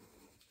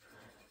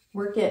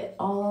 Work it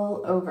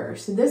all over.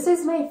 So this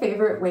is my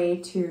favorite way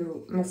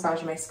to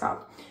massage my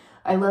scalp.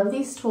 I love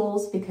these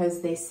tools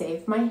because they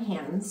save my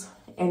hands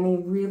and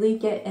they really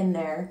get in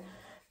there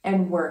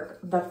and work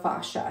the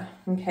fascia,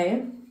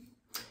 okay?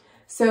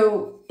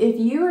 So if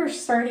you are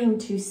starting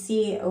to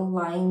see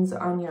lines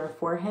on your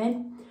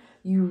forehead,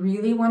 you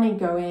really want to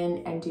go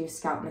in and do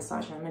scalp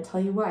massage. And I'm going to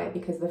tell you why,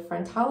 because the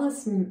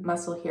frontalis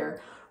muscle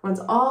here runs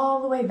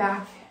all the way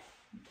back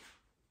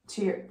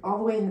to all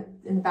the way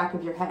in the back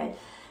of your head.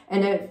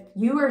 And if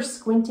you are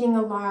squinting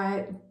a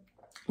lot,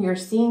 you're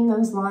seeing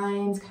those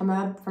lines come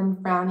up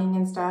from frowning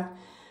and stuff,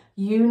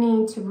 you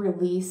need to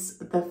release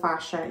the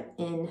fascia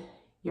in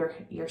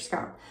your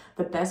scalp.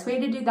 The best way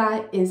to do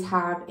that is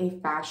have a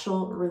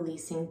fascial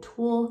releasing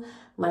tool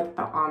like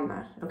the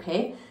Anma,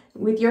 okay?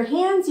 With your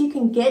hands, you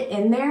can get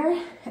in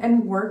there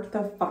and work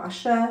the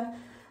fascia,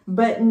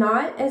 but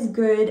not as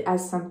good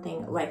as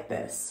something like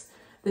this.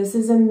 This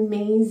is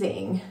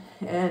amazing.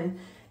 And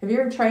if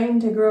you're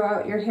trying to grow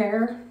out your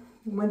hair,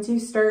 once you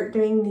start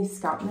doing these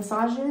scalp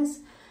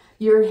massages,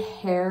 your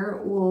hair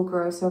will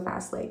grow so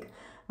fast. Like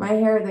my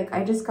hair, like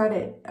I just got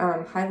it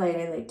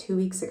highlighted like 2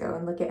 weeks ago,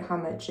 and look at how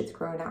much it's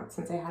grown out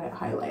since I had it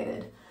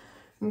highlighted.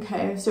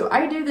 Okay, so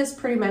I do this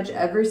pretty much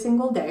every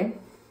single day,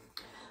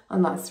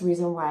 and that's the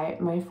reason why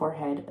my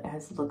forehead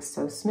looks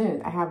so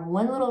smooth. I have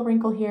one little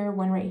wrinkle here,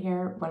 one right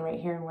here, one right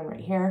here, and one right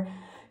here.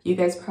 You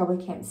guys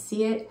probably can't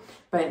see it,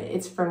 but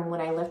it's from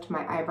when I lift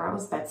my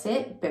eyebrows, that's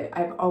it. But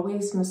I've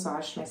always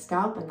massaged my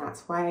scalp, and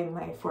that's why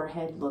my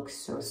forehead looks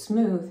so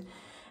smooth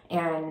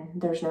and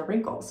there's no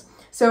wrinkles.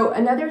 So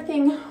another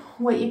thing,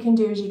 what you can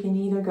do is you can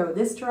either go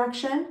this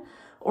direction,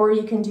 or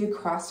you can do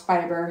cross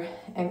fiber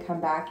and come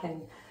back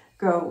and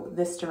go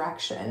this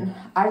direction.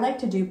 I like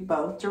to do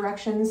both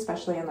directions,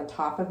 especially on the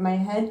top of my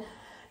head,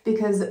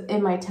 because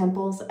in my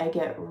temples, I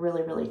get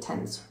really, really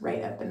tense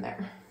right up in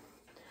there.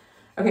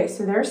 Okay,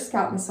 so there's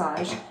scalp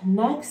massage.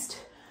 Next,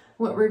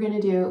 what we're gonna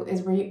do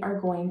is we are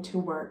going to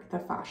work the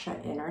fascia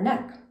in our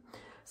neck.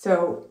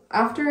 So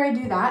after I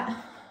do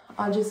that,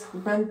 I'll just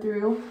run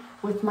through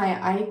with my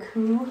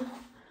iKoo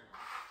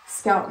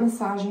scalp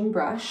massaging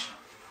brush.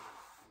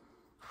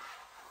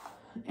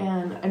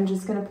 And I'm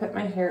just gonna put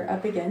my hair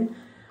up again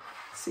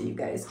so you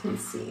guys can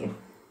see.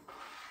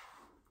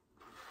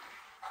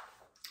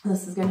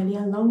 This is gonna be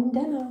a long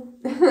demo,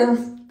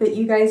 but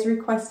you guys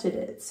requested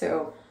it,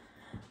 so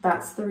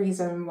that's the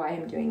reason why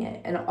I'm doing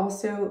it. And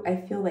also, I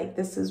feel like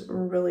this is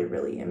really,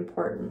 really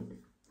important.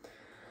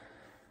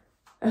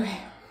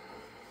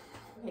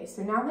 Okay,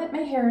 so now that my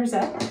hair is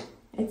up,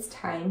 it's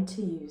time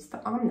to use the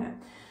Anma.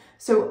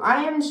 So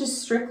I am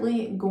just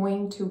strictly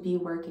going to be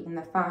working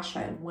the fascia.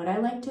 And what I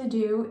like to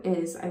do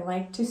is I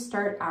like to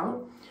start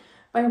out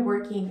by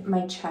working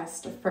my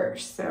chest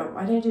first. So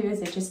what I do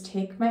is I just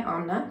take my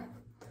Anma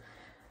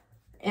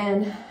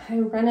and I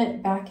run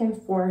it back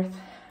and forth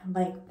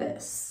like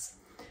this.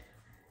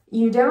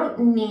 You don't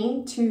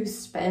need to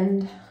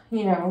spend,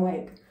 you know,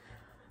 like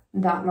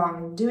that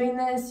long doing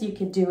this. You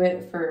could do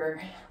it for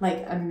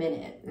like a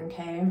minute,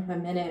 okay? A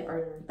minute,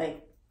 or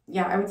like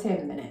yeah, I would say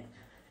a minute.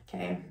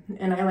 Okay,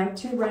 and I like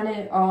to run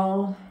it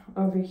all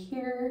over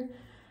here,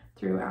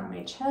 throughout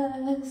my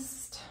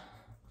chest,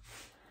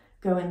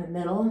 go in the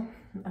middle,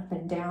 up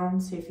and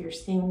down. So if you're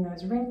seeing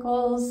those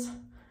wrinkles,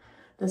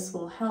 this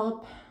will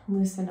help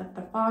loosen up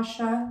the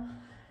fascia.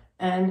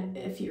 And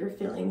if you're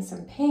feeling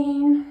some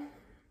pain,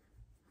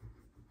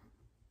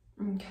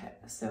 okay,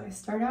 so I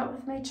start out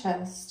with my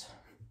chest.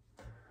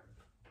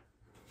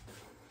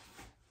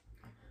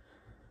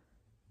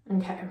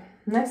 Okay,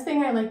 next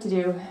thing I like to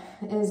do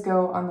is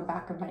go on the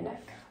back of my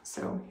neck.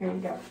 So here you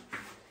go.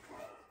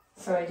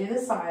 So I do the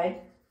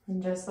side,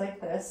 just like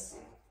this.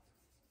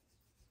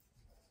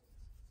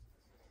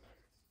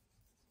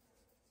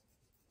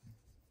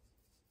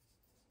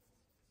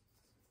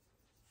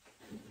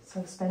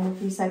 So spend a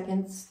few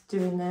seconds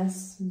doing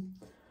this.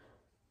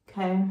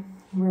 Okay,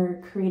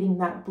 we're creating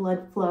that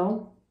blood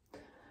flow.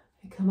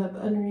 I come up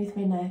underneath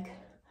my neck,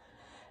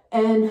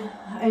 and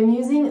I'm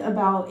using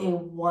about a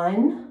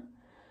 1.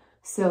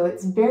 So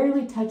it's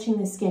barely touching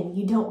the skin.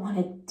 You don't want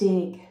to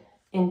dig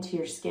into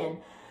your skin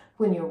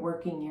when you're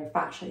working your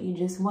fascia. You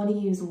just want to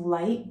use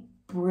light,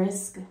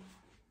 brisk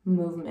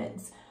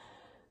movements.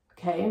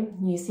 Okay,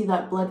 you see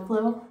that blood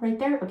flow right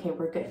there? Okay,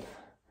 we're good.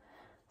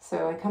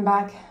 So I come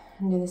back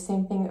and do the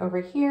same thing over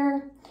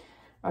here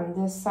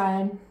on this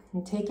side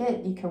and take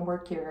it. You can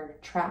work your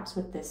traps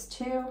with this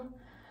too.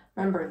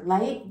 Remember,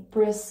 light,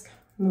 brisk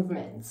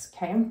movements,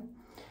 okay?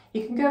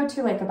 You can go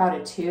to like about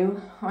a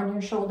 2 on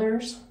your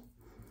shoulders.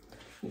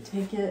 You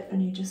take it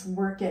and you just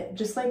work it,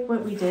 just like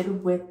what we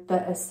did with the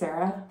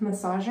Lashin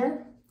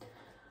Massager.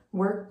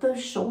 Work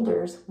those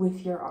shoulders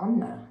with your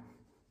Anma.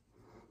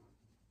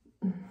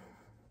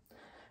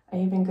 I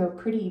even go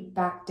pretty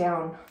back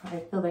down. I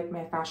feel like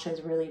my fascia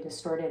is really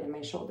distorted in my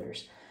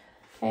shoulders.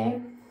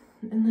 Okay,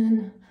 and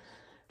then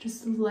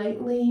just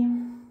lightly,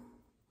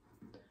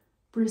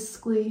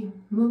 briskly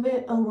move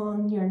it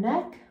along your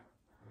neck.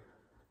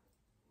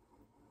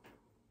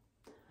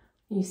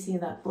 You see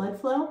that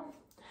blood flow?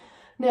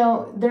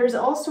 Now, there's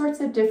all sorts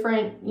of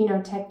different,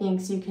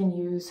 techniques you can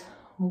use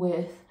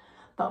with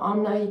the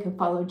Anma. You can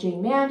follow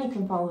Mann, you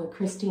can follow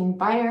Christine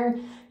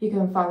Byer, you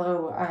can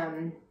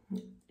follow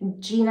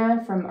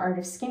Gina from Art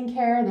of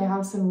Skincare. They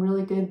have some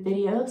really good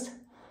videos.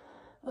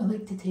 I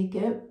like to take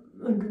it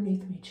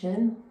underneath my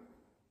chin.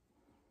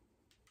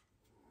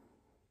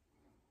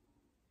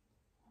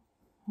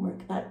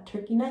 Work that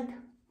turkey neck.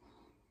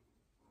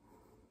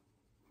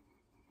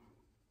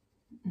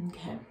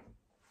 Okay,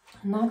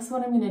 next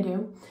what I'm going to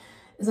do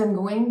is I'm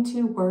going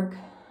to work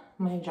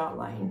my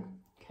jawline,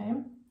 okay?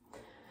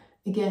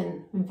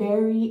 Again,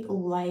 very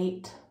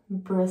light,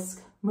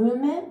 brisk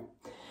movement.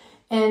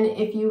 And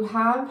if you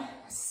have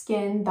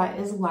skin that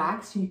is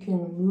lax, you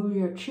can move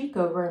your cheek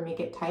over and make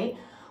it tight,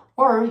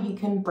 or you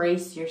can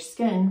brace your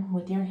skin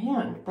with your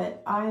hand,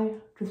 but I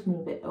just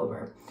move it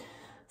over.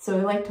 So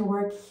I like to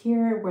work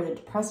here where the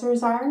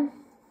depressors are.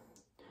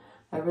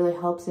 That really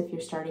helps if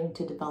you're starting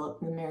to develop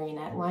the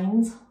marionette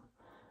lines,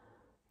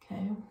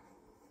 okay?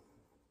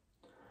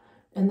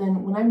 And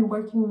then when I'm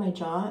working my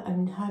jaw,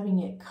 I'm having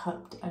it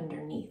cupped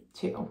underneath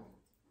too.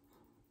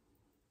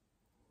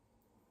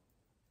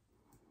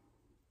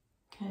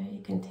 Okay,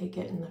 you can take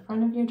it in the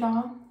front of your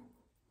jaw,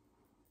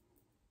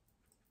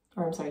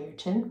 or I'm sorry, your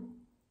chin.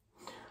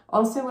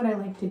 Also, what I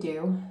like to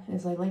do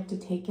is I like to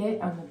take it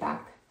on the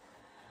back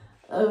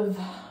of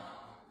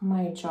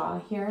my jaw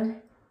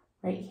here,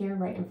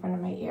 right in front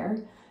of my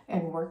ear,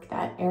 and work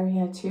that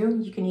area too.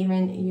 You can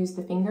even use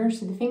the fingers.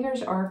 So the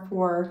fingers are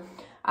for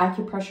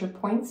acupressure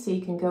points, so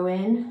you can go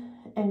in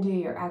and do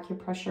your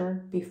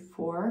acupressure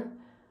before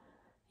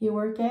you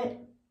work it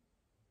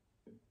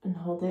and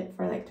hold it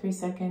for like 3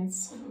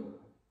 seconds.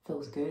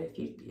 Feels good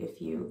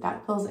if you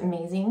that feels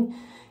amazing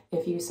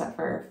if you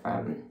suffer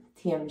from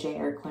TMJ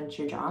or clench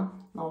your jaw.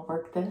 I'll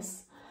work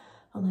this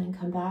and then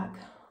come back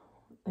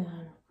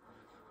and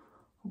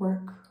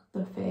work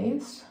the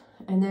face.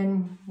 And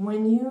then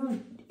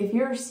if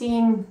you're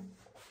seeing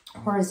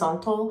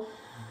horizontal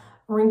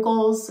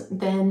wrinkles,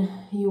 then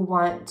you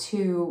want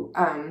to,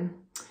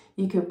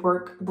 you could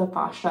work the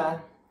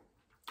fascia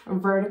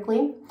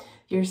vertically.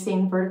 If you're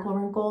seeing vertical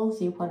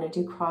wrinkles, you want to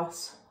do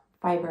cross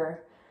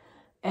fiber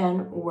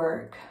and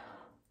work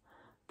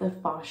the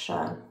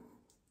fascia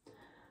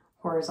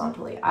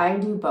horizontally. I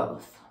do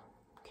both,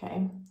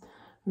 okay?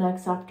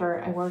 Next,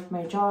 after I work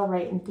my jaw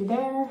right in through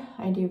there,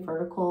 I do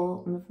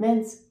vertical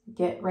movements,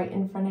 get right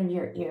in front of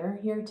your ear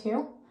here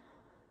too.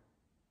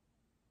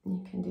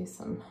 You can do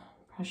some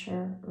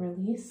pressure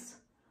release.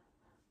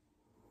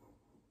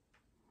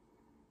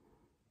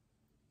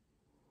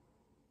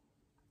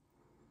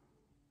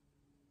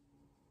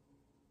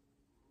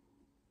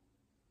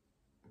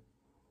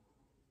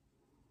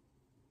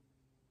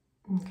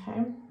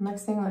 Okay,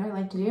 next thing that I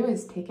like to do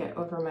is take it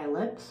over my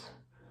lips,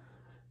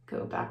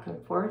 go back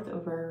and forth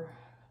over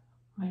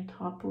my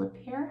top lip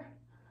here.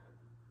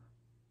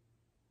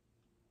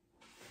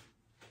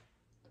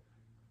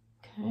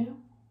 Okay,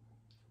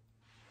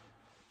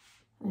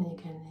 and you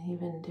can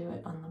even do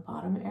it on the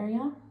bottom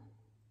area.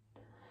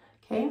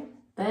 Okay,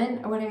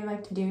 Then what I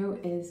like to do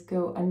is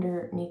go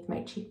underneath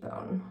my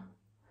cheekbone.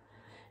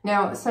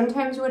 Now,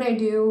 sometimes what I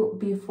do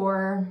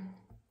before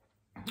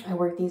I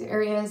work these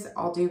areas,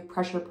 I'll do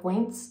pressure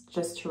points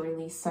just to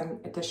release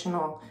some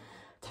additional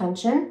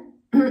tension.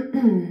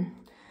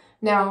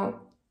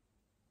 Now,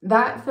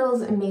 that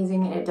feels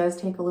amazing. It does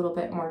take a little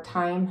bit more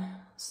time.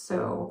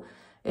 So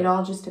it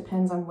all just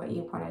depends on what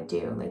you want to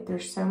do. Like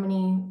there's so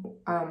many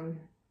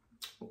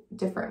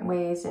different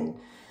ways and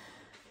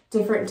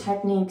different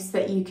techniques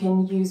that you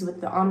can use with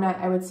the Anma.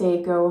 I would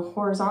say go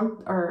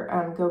horizontal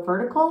or go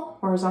vertical,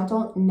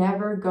 horizontal,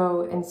 never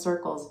go in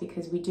circles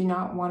because we do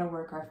not want to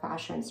work our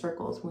fascia in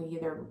circles. We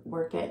either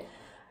work it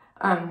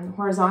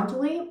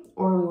horizontally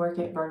or we work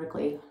it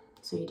vertically.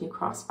 So you do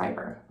cross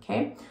fiber,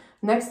 okay?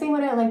 Next thing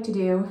what I like to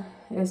do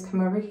is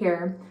come over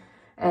here,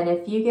 and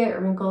if you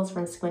get wrinkles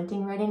from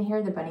squinting right in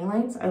here, the bunny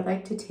lines, I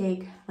like to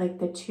take like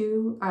the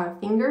two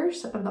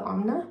fingers of the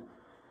Anma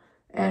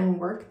and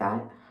work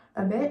that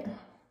a bit.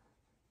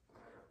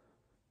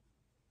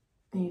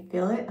 And you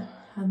feel it,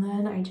 and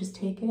then I just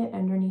take it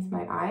underneath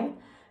my eye.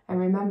 And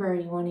remember,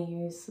 you want to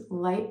use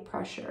light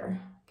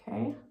pressure,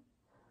 okay? You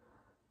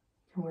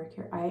can work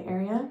your eye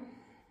area.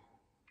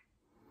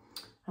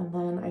 And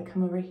then I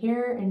come over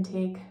here and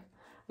take,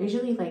 I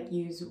usually like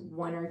use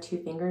 1 or 2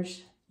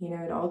 fingers. You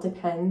know, it all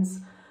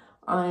depends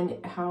on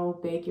how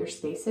big your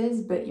space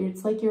is, but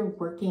it's like you're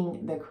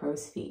working the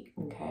crow's feet,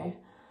 okay?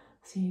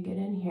 So you get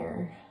in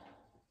here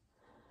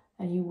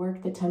and you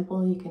work the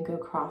temple. You can go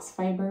cross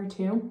fiber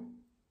too.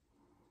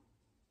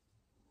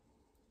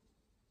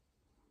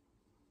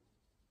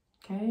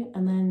 Okay,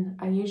 and then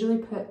I usually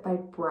put my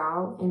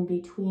brow in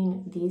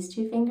between these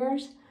 2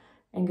 fingers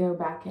and go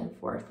back and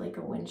forth like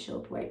a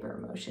windshield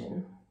wiper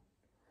motion.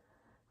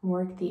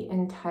 Work the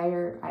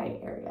entire eye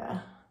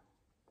area.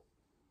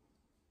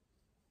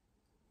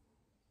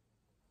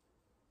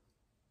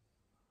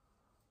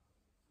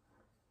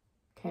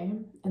 Okay,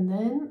 and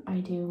then I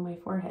do my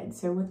forehead.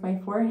 So with my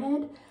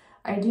forehead,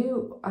 I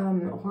do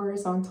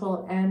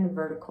horizontal and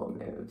vertical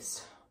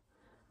moves.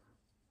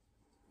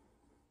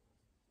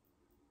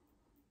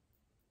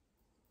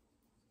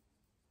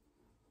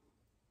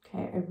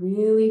 Okay, I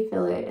really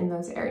feel it in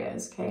those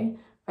areas, okay?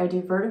 If I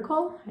do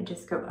vertical, I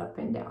just go up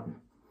and down.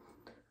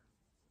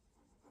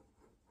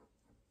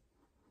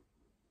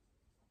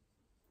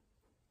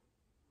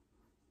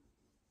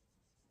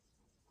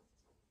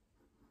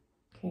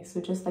 Okay, so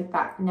just like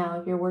that. Now,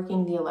 if you're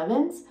working the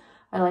 11s,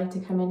 I like to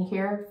come in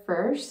here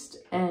first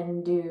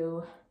and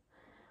do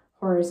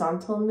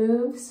horizontal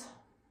moves.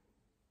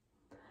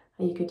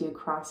 You could do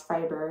cross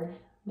fiber.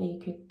 You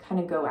could kind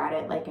of go at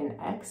it like an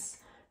X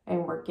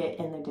and work it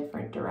in the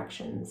different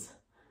directions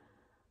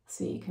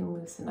so you can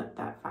loosen up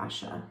that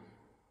fascia.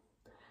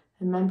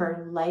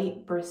 Remember,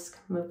 light, brisk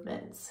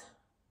movements,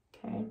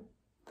 okay?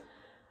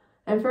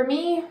 And for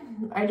me,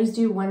 I just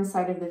do one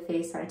side of the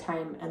face at a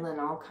time, and then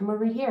I'll come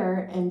over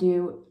here and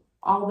do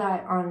all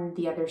that on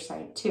the other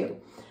side too.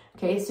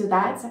 Okay, so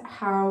that's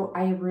how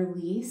I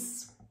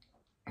release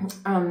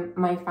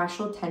my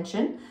fascial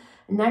tension.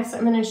 Next,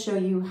 I'm going to show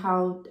you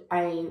how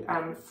I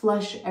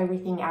flush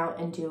everything out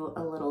and do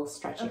a little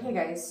stretching. Okay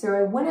guys, so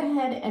I went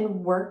ahead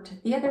and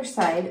worked the other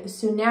side.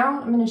 So now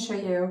I'm going to show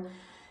you,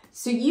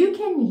 so you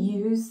can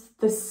use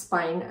the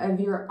spine of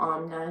your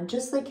Anma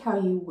just like how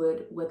you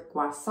would with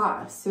gua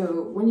sha.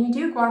 So when you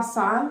do gua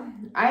sha,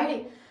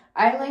 I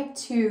like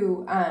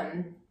to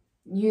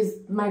use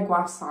my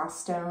gua sha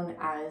stone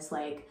as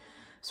like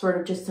sort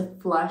of just to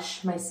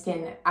flush my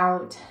skin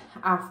out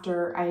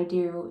after I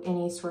do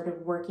any sort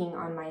of working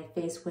on my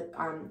face with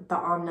the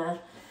Anma.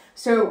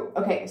 So,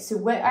 okay, so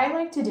what I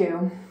like to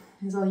do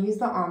is I'll use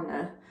the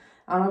Anma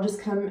and I'll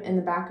just come in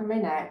the back of my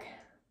neck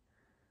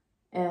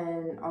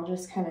and I'll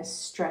just kind of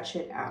stretch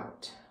it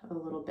out a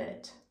little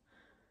bit.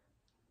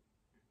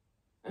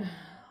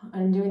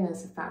 I'm doing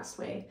this a fast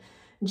way.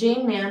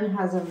 Mann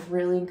has a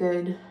really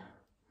good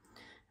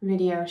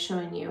video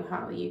showing you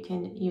how you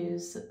can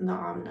use the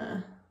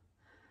Anma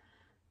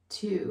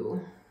to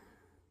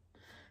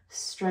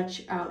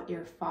stretch out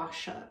your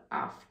fascia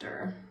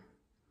after.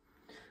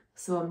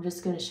 So I'm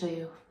just going to show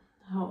you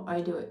how I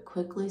do it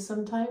quickly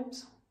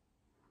sometimes.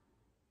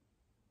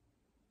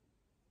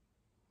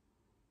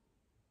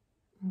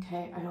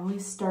 Okay, I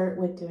always start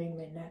with doing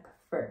my neck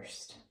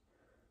first.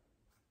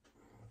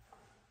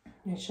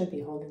 I should be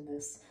holding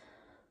this.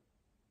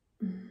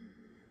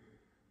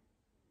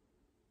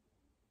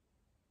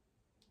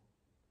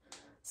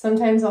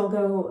 Sometimes I'll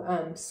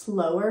go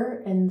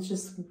slower and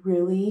just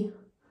really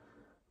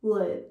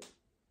let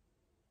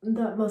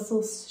that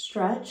muscle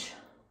stretch.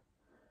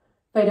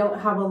 If I don't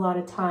have a lot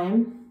of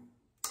time,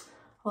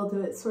 I'll do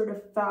it sort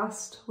of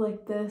fast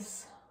like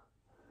this,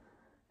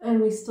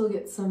 and we still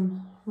get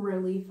some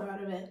relief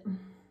out of it.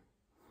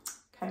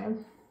 Okay,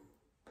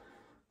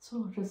 so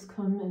I'll just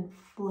come and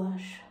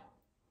flush.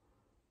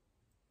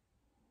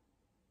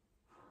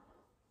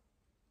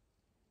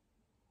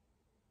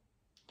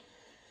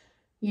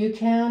 You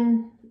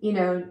can, you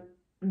know,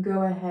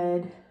 go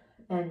ahead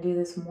and do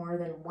this more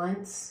than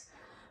once,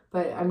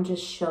 but I'm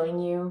just showing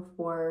you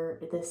for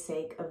the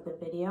sake of the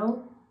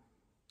video.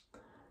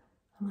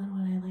 And then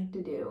what I like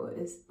to do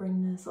is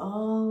bring this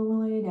all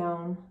the way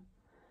down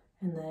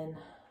and then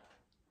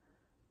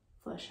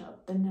flush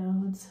out the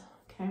nodes,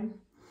 okay?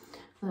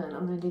 Then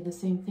I'm gonna do the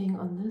same thing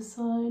on this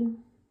side.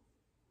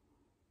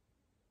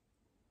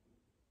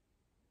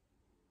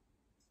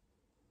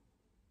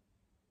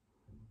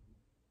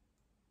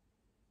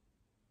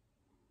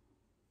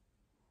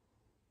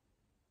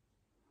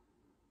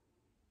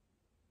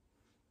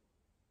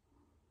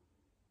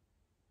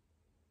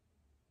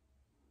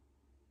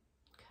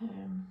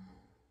 Okay,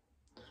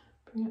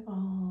 bring it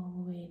all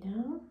the way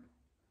down.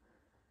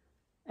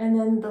 And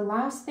then the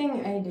last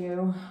thing I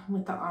do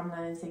with the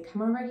Anma is I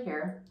come over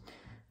here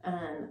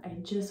and I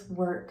just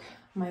work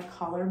my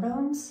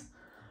collarbones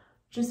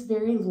just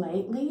very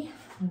lightly,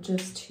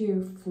 just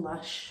to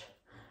flush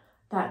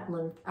that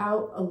lymph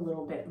out a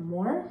little bit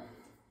more.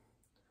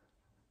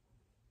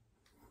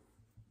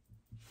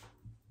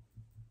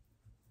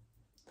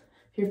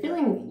 If you're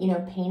feeling, you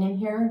know, pain in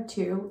here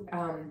too,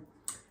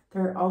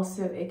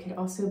 it could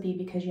also be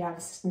because you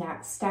have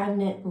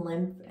stagnant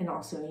lymph and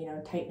also, you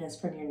know, tightness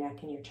from your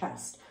neck and your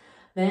chest.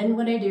 Then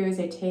what I do is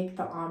I take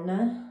the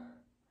Anma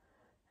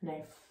and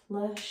I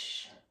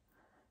flush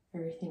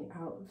everything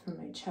out from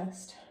my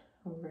chest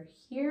over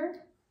here.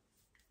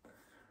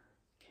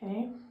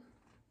 Okay.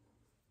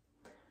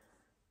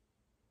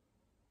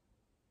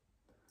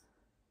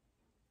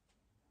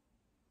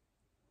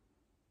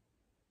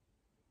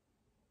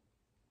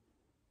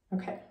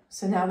 Okay,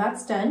 so now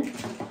that's done.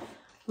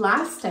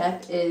 Last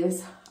step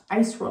is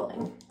ice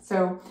rolling.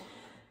 So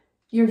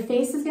your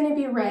face is going to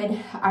be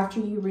red after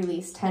you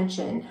release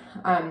tension.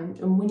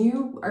 When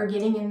you are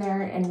getting in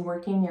there and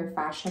working your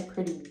fascia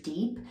pretty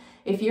deep,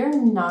 if you're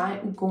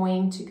not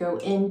going to go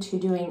into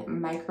doing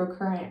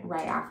microcurrent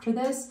right after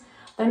this,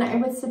 then I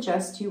would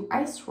suggest you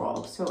ice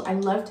roll. So I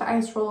love to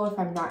ice roll if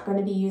I'm not going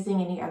to be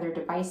using any other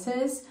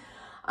devices.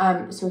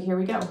 So here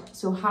we go.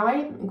 So how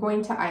I'm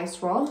going to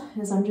ice roll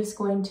is I'm just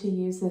going to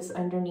use this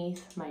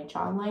underneath my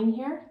jawline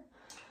here.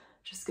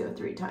 Just go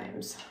 3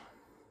 times.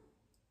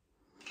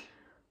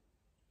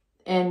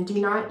 And do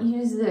not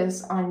use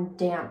this on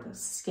damp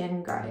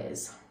skin,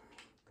 guys.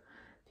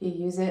 If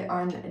you use it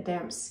on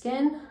damp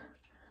skin,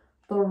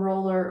 the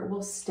roller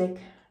will stick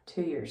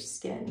to your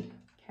skin,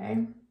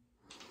 okay?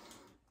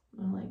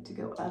 I like to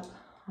go up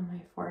on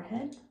my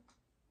forehead.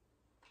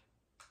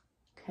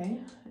 Okay,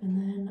 and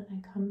then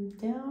I come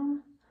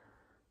down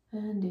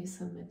and do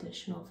some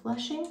additional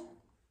flushing.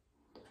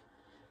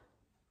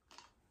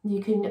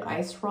 You can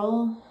ice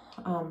roll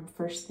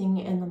first thing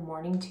in the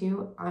morning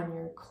too on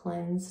your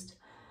cleansed,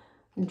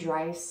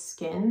 dry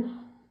skin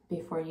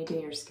before you do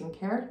your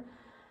skincare.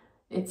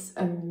 It's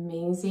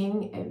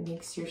amazing. It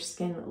makes your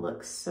skin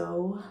look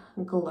so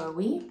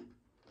glowy.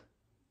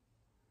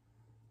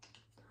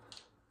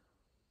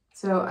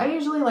 So I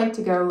usually like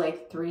to go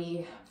like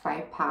 3-5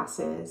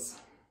 passes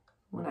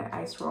when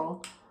I ice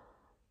roll.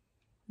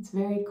 It's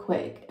very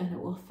quick and it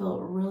will feel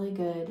really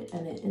good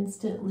and it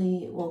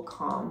instantly will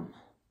calm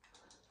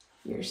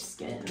your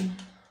skin.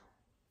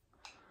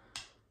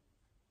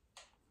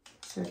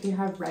 So if you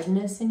have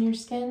redness in your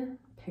skin,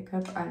 pick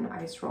up an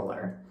ice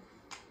roller.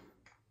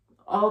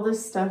 All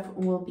this stuff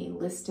will be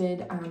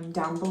listed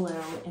down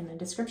below in the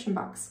description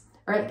box.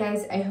 All right,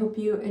 guys, I hope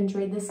you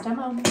enjoyed this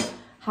demo.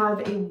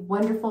 Have a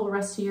wonderful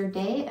rest of your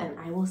day, and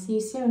I will see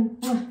you soon.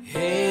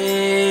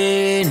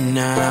 Hey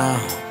now,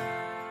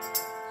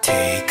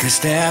 take a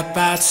step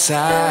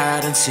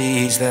outside and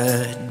seize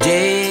the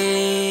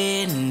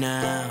day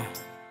now.